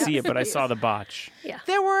I you didn't the see it, but I update. saw the botch. Yeah.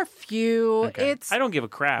 There were a few. Okay. It's I don't give a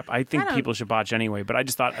crap. I think don't- people should botch anyway, but I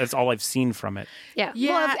just thought that's all I've seen from it. Yeah.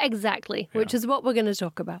 Yeah. Well, exactly, which is what we're going to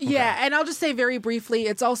talk about. Yeah, and I'll just say very briefly,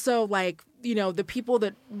 it's also like the people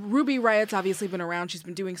that Ruby Riot's obviously been around. She's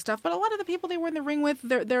been doing stuff, but a lot of the people they were in the ring with,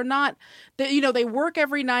 they're not. They work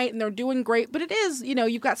every night and they're doing great. But it is,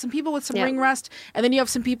 you've got some people with some ring rust, and then you have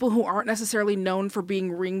some people who aren't necessarily known for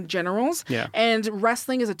being ring generals. Yeah. And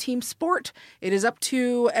wrestling is a team sport. It is up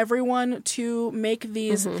to everyone to make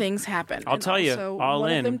these things happen. I'll tell you, all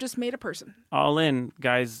one in. of them just made a person. All in,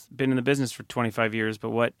 guys, been in the business for 25 years, but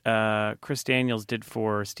what Chris Daniels did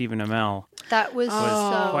for Stephen Amell That was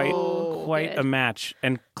quite a match,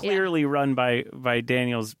 and clearly run by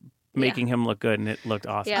Daniels, making him look good, and it looked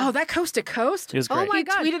awesome. Yeah. Oh, that coast to coast. It was great. Oh my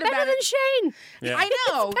God, tweeted better about than it. Shane. Yeah. I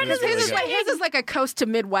know. It was really His is like a coast to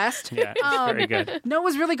Midwest. Yeah, it's very good. No, it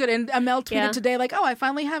was really good. And Amel tweeted Yeah. today, like, I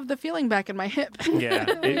finally have the feeling back in my hip. Yeah,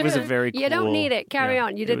 it was a very cool... You don't need it. Carry yeah,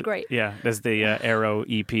 on. You did was- great. Yeah, as the Arrow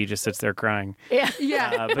EP just sits there crying. Yeah.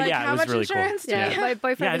 Yeah. But like, yeah, how it was much really cool. insurance do you Yeah, have? my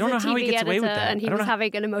boyfriend Yeah, I don't is a know how he TV gets away editor, with that. and he I don't was know.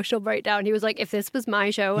 having an emotional breakdown. He was like, "If this was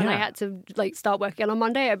my show and I Yeah. had to start working on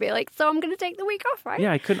Monday, I'd be like, so I'm going to take the week off, right?"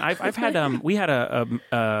 Yeah, I couldn't. I've had we had a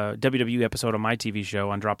WWE episode on my TV show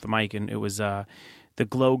on Drop the Mic, and it was the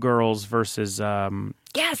Glow Girls versus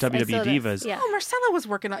Yes, I WWE saw this. Divas. Yeah. Oh, Marcella was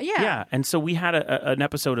working on Yeah, and so we had an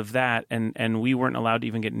episode of that, and we weren't allowed to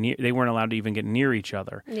even get near. They weren't allowed to even get near each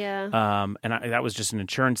other. Yeah. That was just an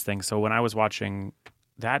insurance thing. So when I was watching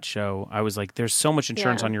that show, I was like, "There's so much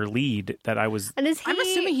insurance Yeah. on your lead that I was." And is he? I'm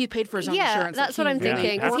assuming he paid for his own yeah, insurance. that's like what I'm he-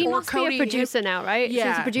 thinking. Yeah. 'Cause he Or must be Cody- a producer now, right? So he's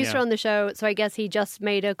Yeah. a producer Yeah. on the show, so I guess he just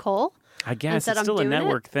made a call. I guess said, it's "I'm still a doing it."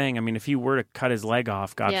 network thing. I mean, if he were to cut his leg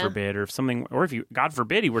off, God Yeah. forbid, or if something, or if God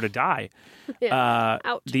forbid, he were to die,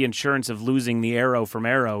 Ouch. the insurance of losing the Arrow from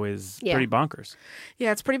Arrow is Yeah. pretty bonkers.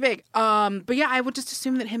 Yeah, it's pretty big. But yeah, I would just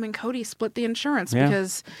assume that him and Cody split the insurance Yeah.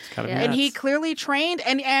 because, Gotta be Yeah. and he nuts. clearly trained.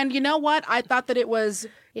 And you know what? I thought that it was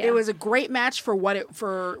Yeah. a great match for what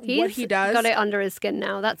He's he does. got it under his skin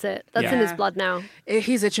now. That's it. That's in Yeah. his blood now.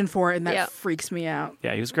 He's itching for it, and that Yeah. freaks me out.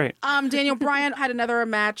 Yeah, he was great. Daniel Bryan had another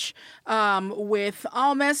match with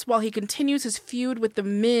Almas while he continues his feud with The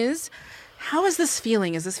Miz. How is this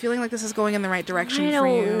feeling? Is this feeling like this is going in the right direction I for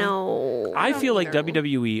you? don't know. I feel like know.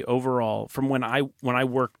 WWE overall, from when I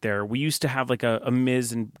worked there, we used to have like a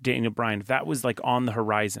Miz and Daniel Bryan. That was like on the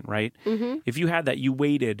horizon, right? Mm-hmm. If you had that, you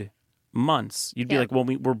waited months. You'd be Yeah. like, well,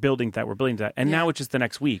 we're building that. We're building that. And now it's just the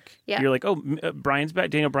next week. Yeah. You're like, oh, Bryan's back.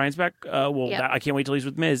 Daniel Bryan's back. Well, Yeah. I can't wait till he's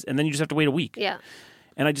with Miz. And then you just have to wait a week. Yeah.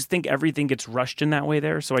 And I just think everything gets rushed in that way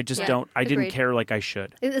there. So I just Yeah. I didn't Agreed. care like I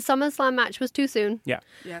should. The SummerSlam match was too soon. Yeah.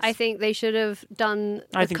 Yes. I think they should have done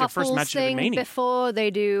I the think the first couples match should have been thing Mania. before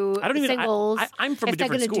they do I don't even. singles. I'm from if a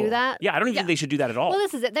different they're gonna school. do that. Yeah, I don't even think they should do that at all. Well,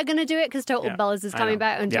 this is it. They're going to do it because Total Yeah. Bellas is I coming know.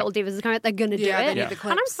 back and Yeah. Total Divas is coming back. They're going to do Yeah, it. they need the And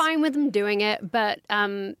clips. I'm fine with them doing it, but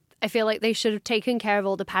I feel like they should have taken care of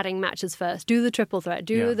all the padding matches first. Do the triple threat.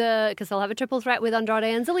 Because they'll have a triple threat with Andrade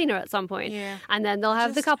and Zelina at some point. Yeah. And then they'll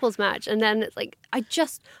have the Just- couples match. And then it's like,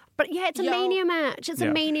 but yeah, it's a Y'all- Mania match. It's Yeah.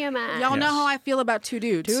 a Mania match. Y'all know Yes. how I feel about two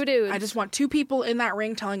dudes. Two dudes. I just want two people in that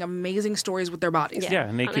ring telling amazing stories with their bodies. Yeah,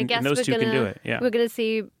 and they I can. guess And those we're two can gonna- do it. Yeah. We're going to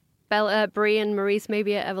see Brie and Maurice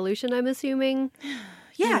maybe at Evolution, I'm assuming.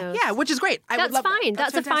 Yeah, knows? yeah, which is great. I would That's love that. fine.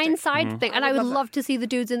 That's a fine fantastic. side thing. And I would love that. love to see the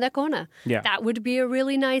dudes in their corner. Yeah. That would be a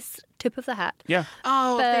really nice tip of the hat. Yeah.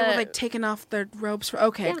 Oh, if they were But- like taking off their robes.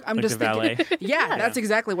 Okay, I'm Like just the valet. thinking. Yeah, that's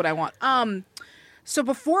exactly what I want. So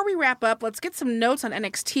before we wrap up, let's get some notes on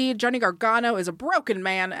NXT. Johnny Gargano is a broken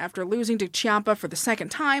man after losing to Ciampa for the second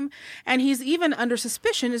time, and he's even under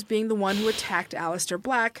suspicion as being the one who attacked Aleister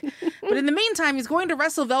Black. But in the meantime, he's going to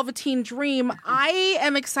wrestle Velveteen Dream. I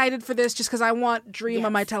am excited for this just because I want Dream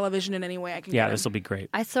on my television in any way I can Yeah, get him. this will be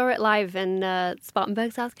great. I saw it live in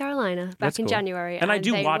Spartanburg, South Carolina, back That's in cool. January. And I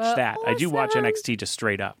do they watch were that. I do watch awesome. NXT just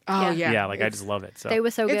straight up. Oh, Yeah. yeah. I just love it. So They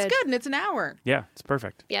were so good. It's good, and it's an hour. yeah, it's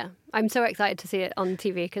perfect. Yeah, I'm so excited to see it on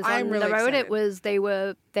TV because I'm on really the road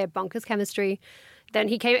excited. they had bonkers chemistry. Then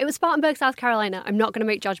he came. It was Spartanburg, South Carolina. I'm not going to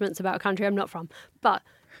make judgments about a country I'm not from, but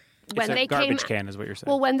when It's a they garbage came, can, is what you're saying.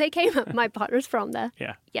 well, when they came up, my partner's from there.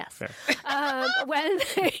 yeah. Yes. Fair. When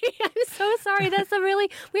I'm so sorry.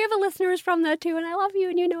 We have a listener who's from there too, and I love you,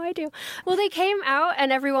 and you know I do. Well, they came out,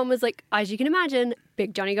 and everyone was like, as you can imagine,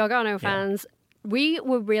 big Johnny Gargano fans. We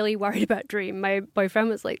were really worried about Dream. My boyfriend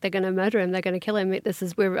was like, "They're going to murder him. They're going to kill him.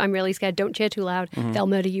 I'm really scared. Don't cheer too loud. They'll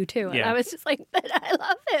murder you too." And Yeah. I was just like, "But I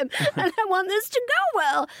love him, and I want this to go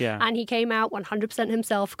well." Yeah. And he came out 100%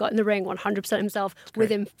 himself, got in the ring 100% himself.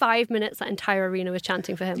 Within 5 minutes, that entire arena was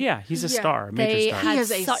chanting for him. Yeah, he's a Yeah. star, a major They star. had He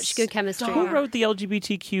is a such good chemistry. Who wrote the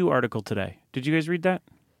LGBTQ article today? Did you guys read that?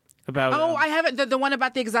 About Oh, I haven't. The one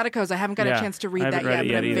about the Exoticos. I haven't got Yeah, a chance to I read haven't that read yet, it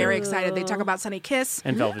but yet I'm either. very excited. They talk about Sonny Kiss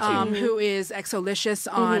And Velveteen. who is Exolicious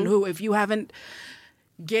on who, if you haven't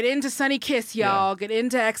Get into Sunny Kiss, y'all. Get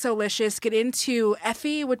into Exolicious. Get into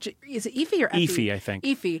Effie, which is it Effie or Effie? Effie, I think.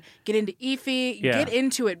 Effie. Get into Effie. Yeah. Get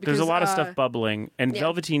into it. Because, there's a lot of stuff bubbling. And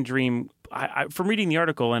Velveteen Dream, from reading the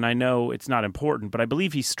article, and I know it's not important, but I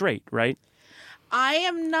believe he's straight, right? I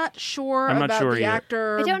am not sure I'm not about sure the either.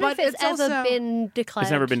 actor. I don't know if it's ever also, been declared.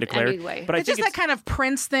 It's never been declared. Anyway. But I It's think just that kind of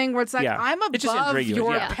Prince thing where it's like, I'm It's just above ambiguous,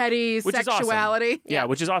 your yeah. petty Which is awesome. sexuality. Yeah,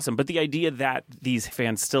 which is awesome. But the idea that these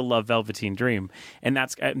fans still love Velveteen Dream, and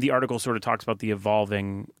that's the article sort of talks about the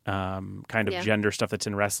evolving kind of gender stuff that's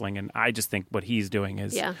in wrestling, and I just think what he's doing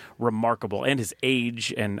is remarkable, and his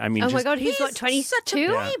age, and I mean, my God, he's what, 22? Such a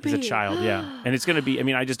baby. Yeah, he's a child, and it's going to be. I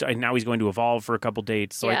mean, now he's going to Evolve for a couple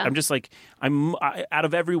dates, so I'm just like, out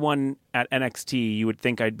of everyone at NXT, you would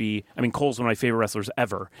think I'd be. I mean, Cole's one of my favorite wrestlers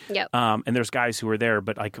ever. Yep. And there's guys who are there,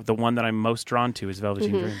 but like the one that I'm most drawn to is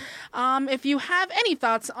Velveteen Dream. If you have any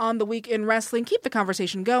thoughts on the week in wrestling, keep the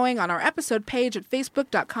conversation going on our episode page at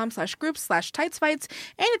facebook.com/groups/tightsfights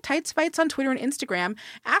and at tightsfights on Twitter and Instagram.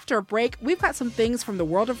 After a break, we've got some things from the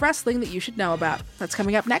world of wrestling that you should know about. That's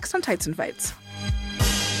coming up next on Tights and Fights.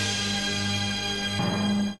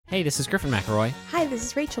 Hey, this is Griffin McElroy. Hi, this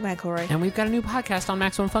is Rachel McElroy. And we've got a new podcast on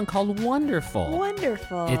Maximum Fun called Wonderful.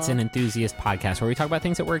 Wonderful. It's an enthusiast podcast where we talk about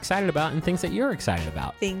things that we're excited about and things that you're excited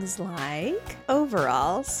about. Things like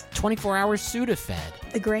overalls, 24-hour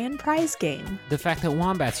Sudafed, the grand prize game, the fact that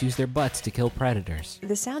wombats use their butts to kill predators,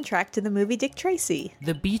 the soundtrack to the movie Dick Tracy,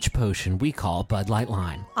 the beach potion we call Bud Light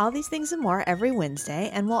Lime. All these things and more every Wednesday,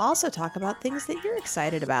 and we'll also talk about things that you're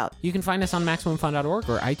excited about. You can find us on MaximumFun.org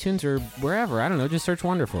or iTunes or wherever. I don't know, just search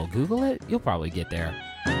Wonderful. Google it, you'll probably get there.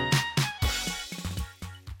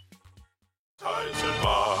 Tights and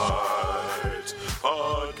Fights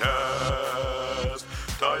Podcast.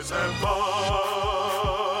 Tights and Fights.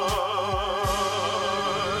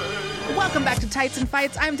 Welcome back to Tights and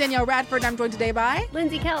Fights. I'm Danielle Radford, and I'm joined today by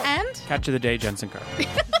Lindsay Kell. And Catch of the day, Jensen Karp.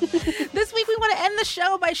 this week we want to end the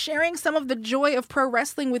show by sharing some of the joy of pro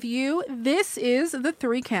wrestling with you. This is the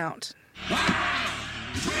 3 count.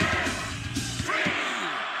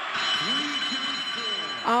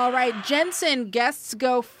 All right, Jensen, guests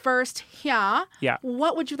go first here. Yeah.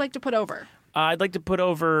 What would you like to put over? I'd like to put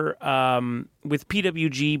over, with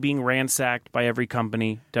PWG being ransacked by every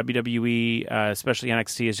company, WWE, especially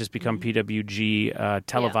NXT, has just become PWG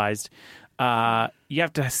televised. You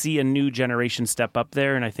have to see a new generation step up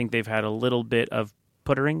there, and I think they've had a little bit of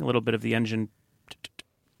puttering, a little bit of the engine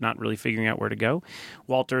not really figuring out where to go.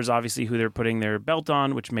 Walter's obviously who they're putting their belt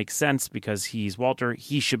on, which makes sense because he's Walter.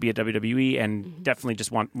 He should be at WWE and definitely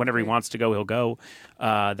just whenever he wants to go, he'll go.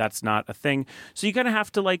 That's not a thing. So you kind of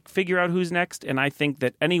have to like figure out who's next. And I think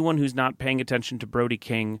that anyone who's not paying attention to Brody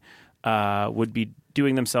King would be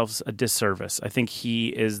doing themselves a disservice. I think he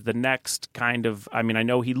is the next kind of, I mean, I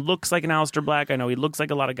know he looks like an Aleister Black. I know he looks like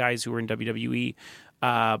a lot of guys who are in WWE.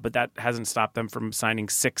 But that hasn't stopped them from signing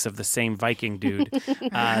 6 of the same Viking dude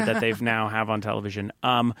that they've now have on television.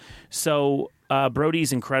 So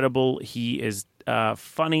Brody's incredible. He is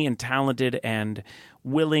funny and talented and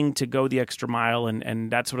willing to go the extra mile. And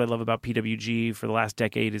that's what I love about PWG for the last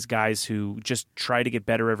decade is guys who just try to get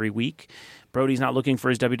better every week. Brody's not looking for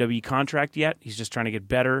his WWE contract yet. He's just trying to get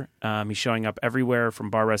better. He's showing up everywhere from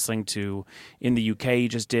bar wrestling to in the UK. He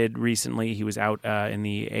just did recently. He was out in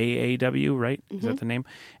the AAW, right? Is that the name?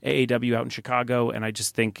 AAW out in Chicago. And I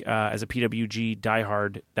just think as a PWG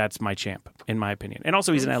diehard, that's my champ, in my opinion. And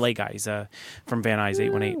also he's an LA guy. He's from Van Nuys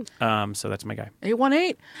 818. So that's my guy.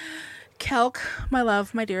 818. Kelk, my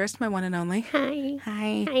love, my dearest, my one and only. Hi.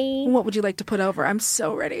 Hi. Hi. What would you like to put over? I'm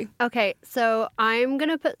so ready. Okay, so I'm going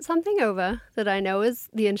to put something over that I know is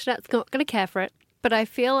the internet's not going to care for it, but I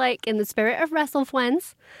feel like in the spirit of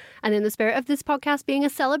WrestleFlens and in the spirit of this podcast being a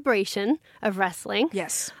celebration of wrestling,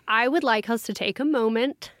 yes, I would like us to take a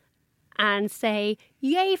moment and say,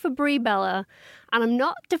 yay for Brie Bella. And I'm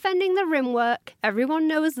not defending the rim work. Everyone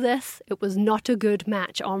knows this. It was not a good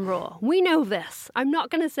match on Raw. We know this. I'm not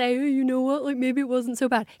going to say, oh, you know what, like maybe it wasn't so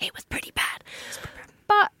bad. It was pretty bad.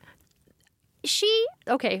 But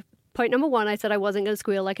okay, point number 1, I said I wasn't going to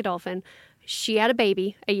squeal like a dolphin. She had a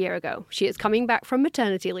baby a year ago. She is coming back from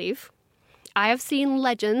maternity leave. I have seen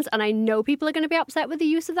legends, and I know people are going to be upset with the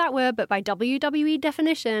use of that word, but by WWE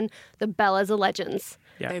definition, the Bellas are legends.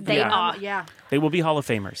 Yeah. They are. Yeah. They will be Hall of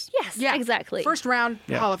Famers. Yes, exactly. First round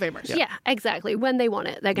Hall of Famers. Yeah, exactly. When they want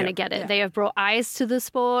it, they're going to get it. Yeah. They have brought eyes to the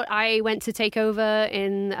sport. I went to Takeover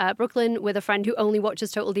in Brooklyn with a friend who only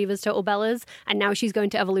watches Total Divas, Total Bellas, and now she's going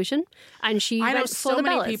to Evolution. And she I know went for so the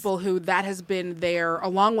many Bellas. people who that has been there,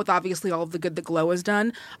 along with obviously all of the good that Glow has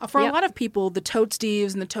done. For a lot of people, the Totes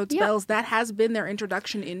Dives and the Totes Bells, that has been their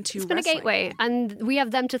introduction into It's been wrestling. a gateway, and we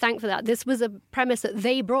have them to thank for that. This was a premise that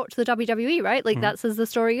they brought to the WWE, right? Like, that's as the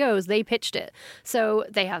story goes. They pitched it. So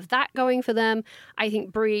they have that going for them. I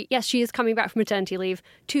think Brie, yes, she is coming back from maternity leave.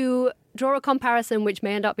 To draw a comparison, which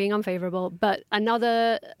may end up being unfavorable, but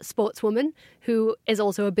another sportswoman who is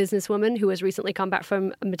also a businesswoman who has recently come back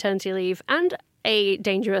from maternity leave and a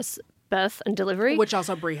dangerous birth and delivery. Which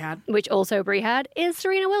also Brie had. Is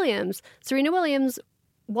Serena Williams. Serena Williams,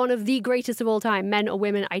 one of the greatest of all time, men or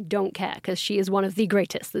women, I don't care, because she is one of the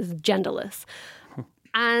greatest. This is genderless.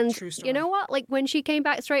 And you know what? Like, when she came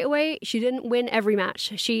back straight away, she didn't win every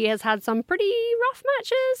match. She has had some pretty rough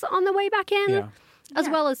matches on the way back in, as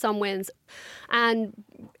well as some wins. And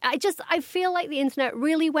I feel like the internet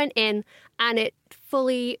really went in and it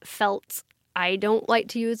fully felt, I don't like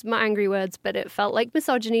to use my angry words, but it felt like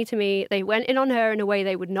misogyny to me. They went in on her in a way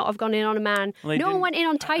they would not have gone in on a man. Well, no one went in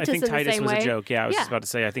on Titus in the same way. I think Titus was a joke. Yeah, I was just about to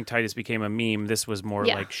say, I think Titus became a meme. This was more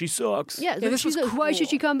like, she sucks. Yeah, this was cool. Why should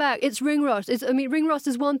she come back? It's ring rust. Ring rust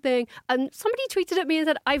is one thing. And somebody tweeted at me and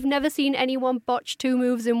said, I've never seen anyone botch 2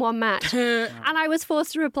 moves in one match. And I was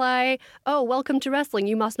forced to reply, oh, welcome to wrestling.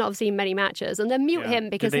 You must not have seen many matches. And then mute him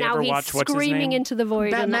because now he's screaming into the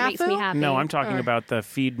void, and that makes me happy. No, I'm talking about the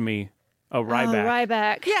Feed Me. Oh, Ryback.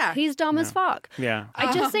 Ryback. Yeah. He's dumb as fuck. Yeah.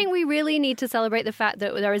 I just think we really need to celebrate the fact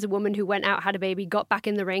that there is a woman who went out, had a baby, got back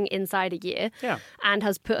in the ring inside a year, and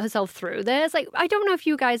has put herself through. There's I don't know if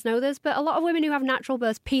you guys know this, but a lot of women who have natural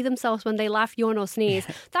births pee themselves when they laugh, yawn, or sneeze.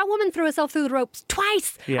 That woman threw herself through the ropes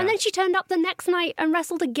twice, and then she turned up the next night and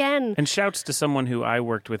wrestled again. And shouts to someone who I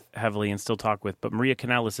worked with heavily and still talk with, but Maria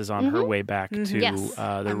Kanellis is on her way back to the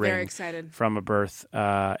I'm ring very excited. from a birth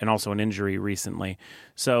and also an injury recently.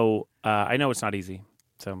 So I know it's not easy.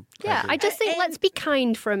 So I just think let's be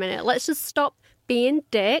kind for a minute. Let's just stop being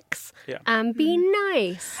dicks and be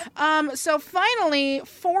nice. So finally,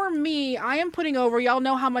 for me, I am putting over. Y'all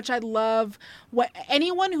know how much I love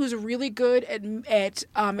anyone who's really good at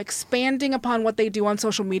expanding upon what they do on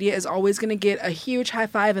social media is always going to get a huge high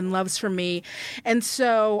five and loves from me. And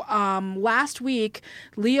so last week,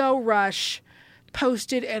 Leo Rush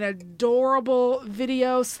posted an adorable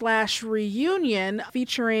video / reunion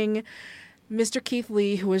featuring Mr. Keith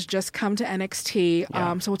Lee, who has just come to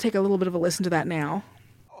NXT. So we'll take a little bit of a listen to that now.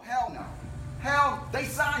 Oh, hell no. Hell, they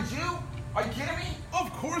signed you? Are you kidding me?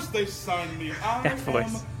 Of course they signed me. I That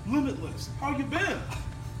voice. am limitless. How you been?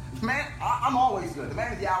 Man, I'm always good. The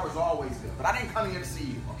man of the hour is always good. But I didn't come here to see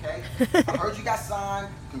you, okay? I heard you got signed.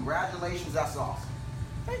 Congratulations, that's awesome.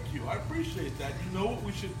 Thank you. I appreciate that. You know what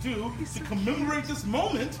we should do to commemorate this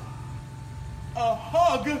moment? A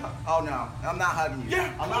hug. Oh, no. I'm not hugging you.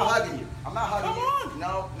 Yeah, I'm not hugging you. I'm not hugging Come you.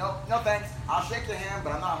 on. No, thanks. I'll shake your hand,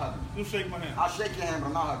 but I'm not hugging you. You'll shake my hand. I'll shake your hand, but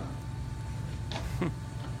I'm not hugging you.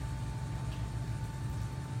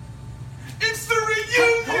 It's the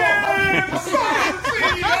reunion!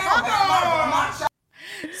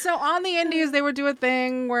 So on the Indies, they would do a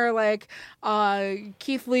thing where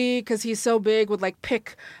Keith Lee, because he's so big, would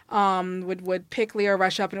pick would pick Leo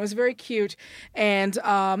Rush up, and it was very cute. And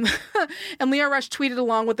and Leo Rush tweeted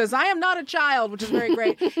along with this, "I am not a child," which is very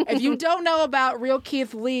great. If you don't know about real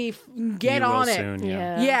Keith Lee, get on it. Soon,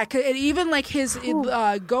 yeah. Even his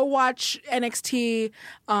go watch NXT.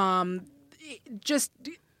 Just.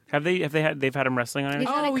 They've had him wrestling on it? He's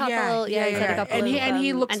had a couple, he's had a couple and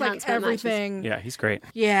he looks like enhancement everything. matches. Yeah, he's great.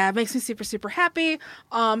 Yeah, it makes me super, super happy.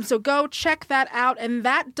 So go check that out. And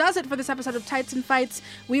that does it for this episode of Tights and Fights.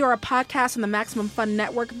 We are a podcast on the Maximum Fun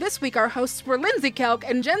Network. This week, our hosts were Lindsay Kelk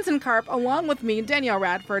and Jensen Karp, along with me, Danielle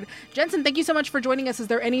Radford. Jensen, thank you so much for joining us. Is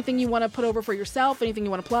there anything you want to put over for yourself? Anything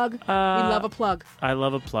you want to plug? We love a plug. I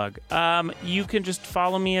love a plug. You can just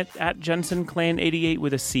follow me at Jensen Clan 88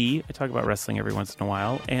 with a C. I talk about wrestling every once in a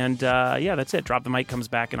while. And that's it. Drop the Mic comes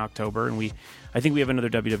back in October, and I think we have another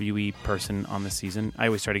WWE person on this season. I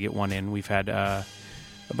always try to get one in. We've had a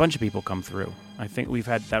bunch of people come through. I think we've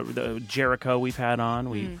had Jericho we've had on.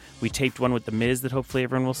 We taped one with The Miz that hopefully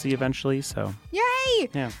everyone will see eventually. So Yay!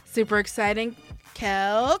 WWE. Yeah. Super exciting.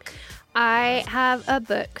 Kelk. I have a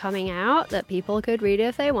book coming out that people could read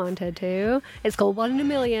if they wanted to. It's called 1 in a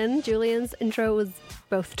Million. Julian's intro was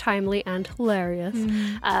both timely and hilarious.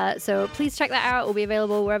 So please check that out. It will be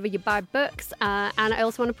available wherever you buy books. And I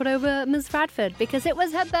also want to put over Ms. Radford because it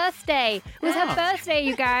was her birthday. It was her birthday,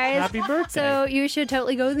 you guys. Happy birthday. So you should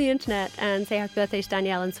totally go to the internet and say happy birthday to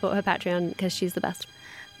Danielle and support her Patreon because she's the best.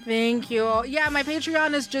 Thank you. Yeah, my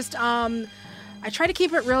Patreon is just I try to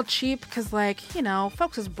keep it real cheap because, like, you know,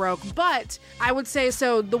 folks is broke. But I would say,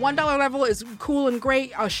 so the $1 level is cool and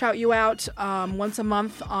great. I'll shout you out once a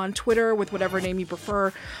month on Twitter with whatever name you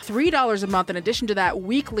prefer. $3 a month. In addition to that,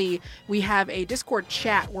 weekly, we have a Discord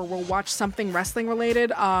chat where we'll watch something wrestling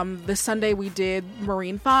related. This Sunday we did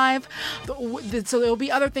Marine 5. So there'll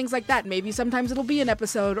be other things like that. Maybe sometimes it'll be an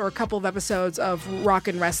episode or a couple of episodes of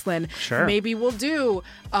Rockin' Wrestling. Sure. Maybe we'll do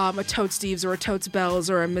a Totes Steves or a Totes Bells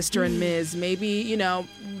or a Mr. and Ms. Maybe, you know,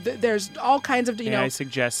 there's all kinds of, May I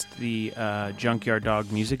suggest the Junkyard Dog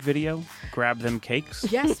music video? Grab them cakes?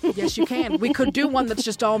 Yes, you can. We could do one that's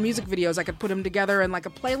just all music videos. I could put them together in like a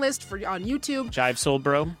playlist on YouTube. Jive Soul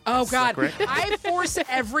Bro? Oh, God. Rick? I force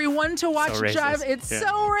everyone to watch So racist. Jive. It's so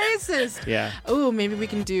racist. Yeah. Oh, maybe we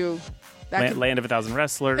can do... Land of 1,000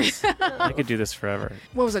 Wrestlers. I could do this forever.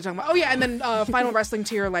 What was I talking about? Oh, yeah, and then final wrestling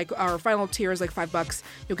tier, like our final tier is like $5.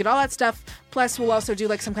 You'll get all that stuff. Plus, we'll also do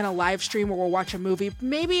like some kind of live stream where we'll watch a movie,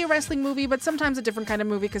 maybe a wrestling movie, but sometimes a different kind of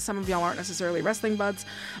movie because some of y'all aren't necessarily wrestling buds,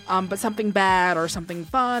 but something bad or something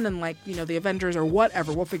fun and like, you know, the Avengers or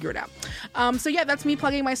whatever. We'll figure it out. So yeah, that's me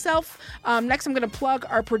plugging myself. Next, I'm going to plug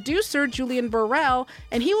our producer, Julian Burrell,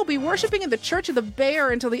 and he will be worshiping in the Church of the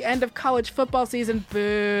Bear until the end of college football season.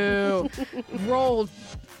 Boo. Roll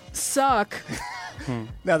suck.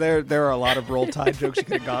 Now there are a lot of Roll Tide jokes you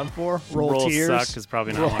could have gone for. Roll Tears. Suck is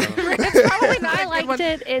probably not one of them. It's probably not. I liked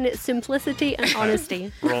it in its simplicity and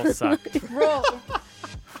honesty. Roll Suck.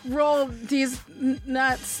 Roll these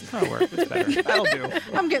nuts. That'll work. It's better. That'll do.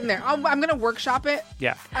 I'm getting there. I'm going to workshop it.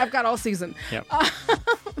 Yeah. I've got all season. Yep.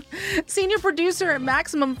 Senior producer at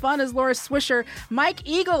Maximum Fun is Laura Swisher. Mike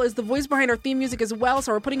Eagle is the voice behind our theme music as well,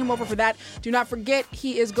 so we're putting him over for that. Do not forget,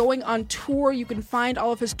 he is going on tour. You can find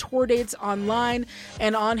all of his tour dates online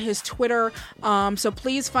and on his Twitter. So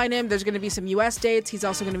please find him. There's going to be some U.S. dates. He's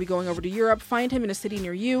also going to be going over to Europe. Find him in a city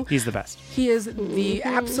near you. He's the best. He is the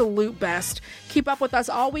absolute best. Keep up with us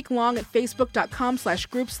all week long at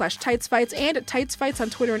facebook.com/group/TightsFights and at TightsFights on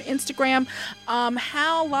Twitter and Instagram.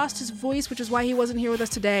 Hal lost his voice, which is why he wasn't here with us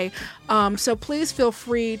today. So please feel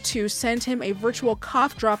free to send him a virtual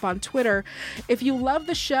cough drop on Twitter. If you love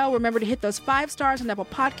the show, remember to hit those 5 stars on Apple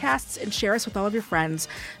Podcasts and share us with all of your friends.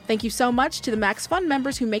 Thank you so much to the Max Fun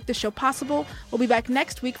members who make the show possible. We'll be back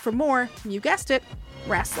next week for more, you guessed it,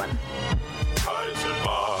 wrestling. Tights and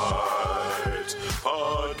Fights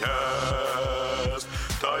Podcast.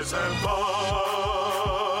 Tights and Fights.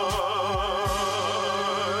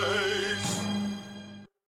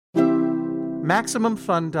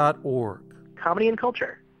 MaximumFun.org. Comedy and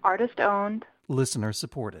culture. Artist owned. Listener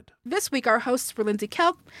supported. This week, our hosts were Lindsay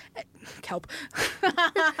Kelp. Oh,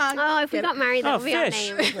 if we got married, that would be our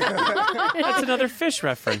fish. name. That's another fish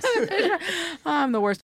reference. I'm the worst.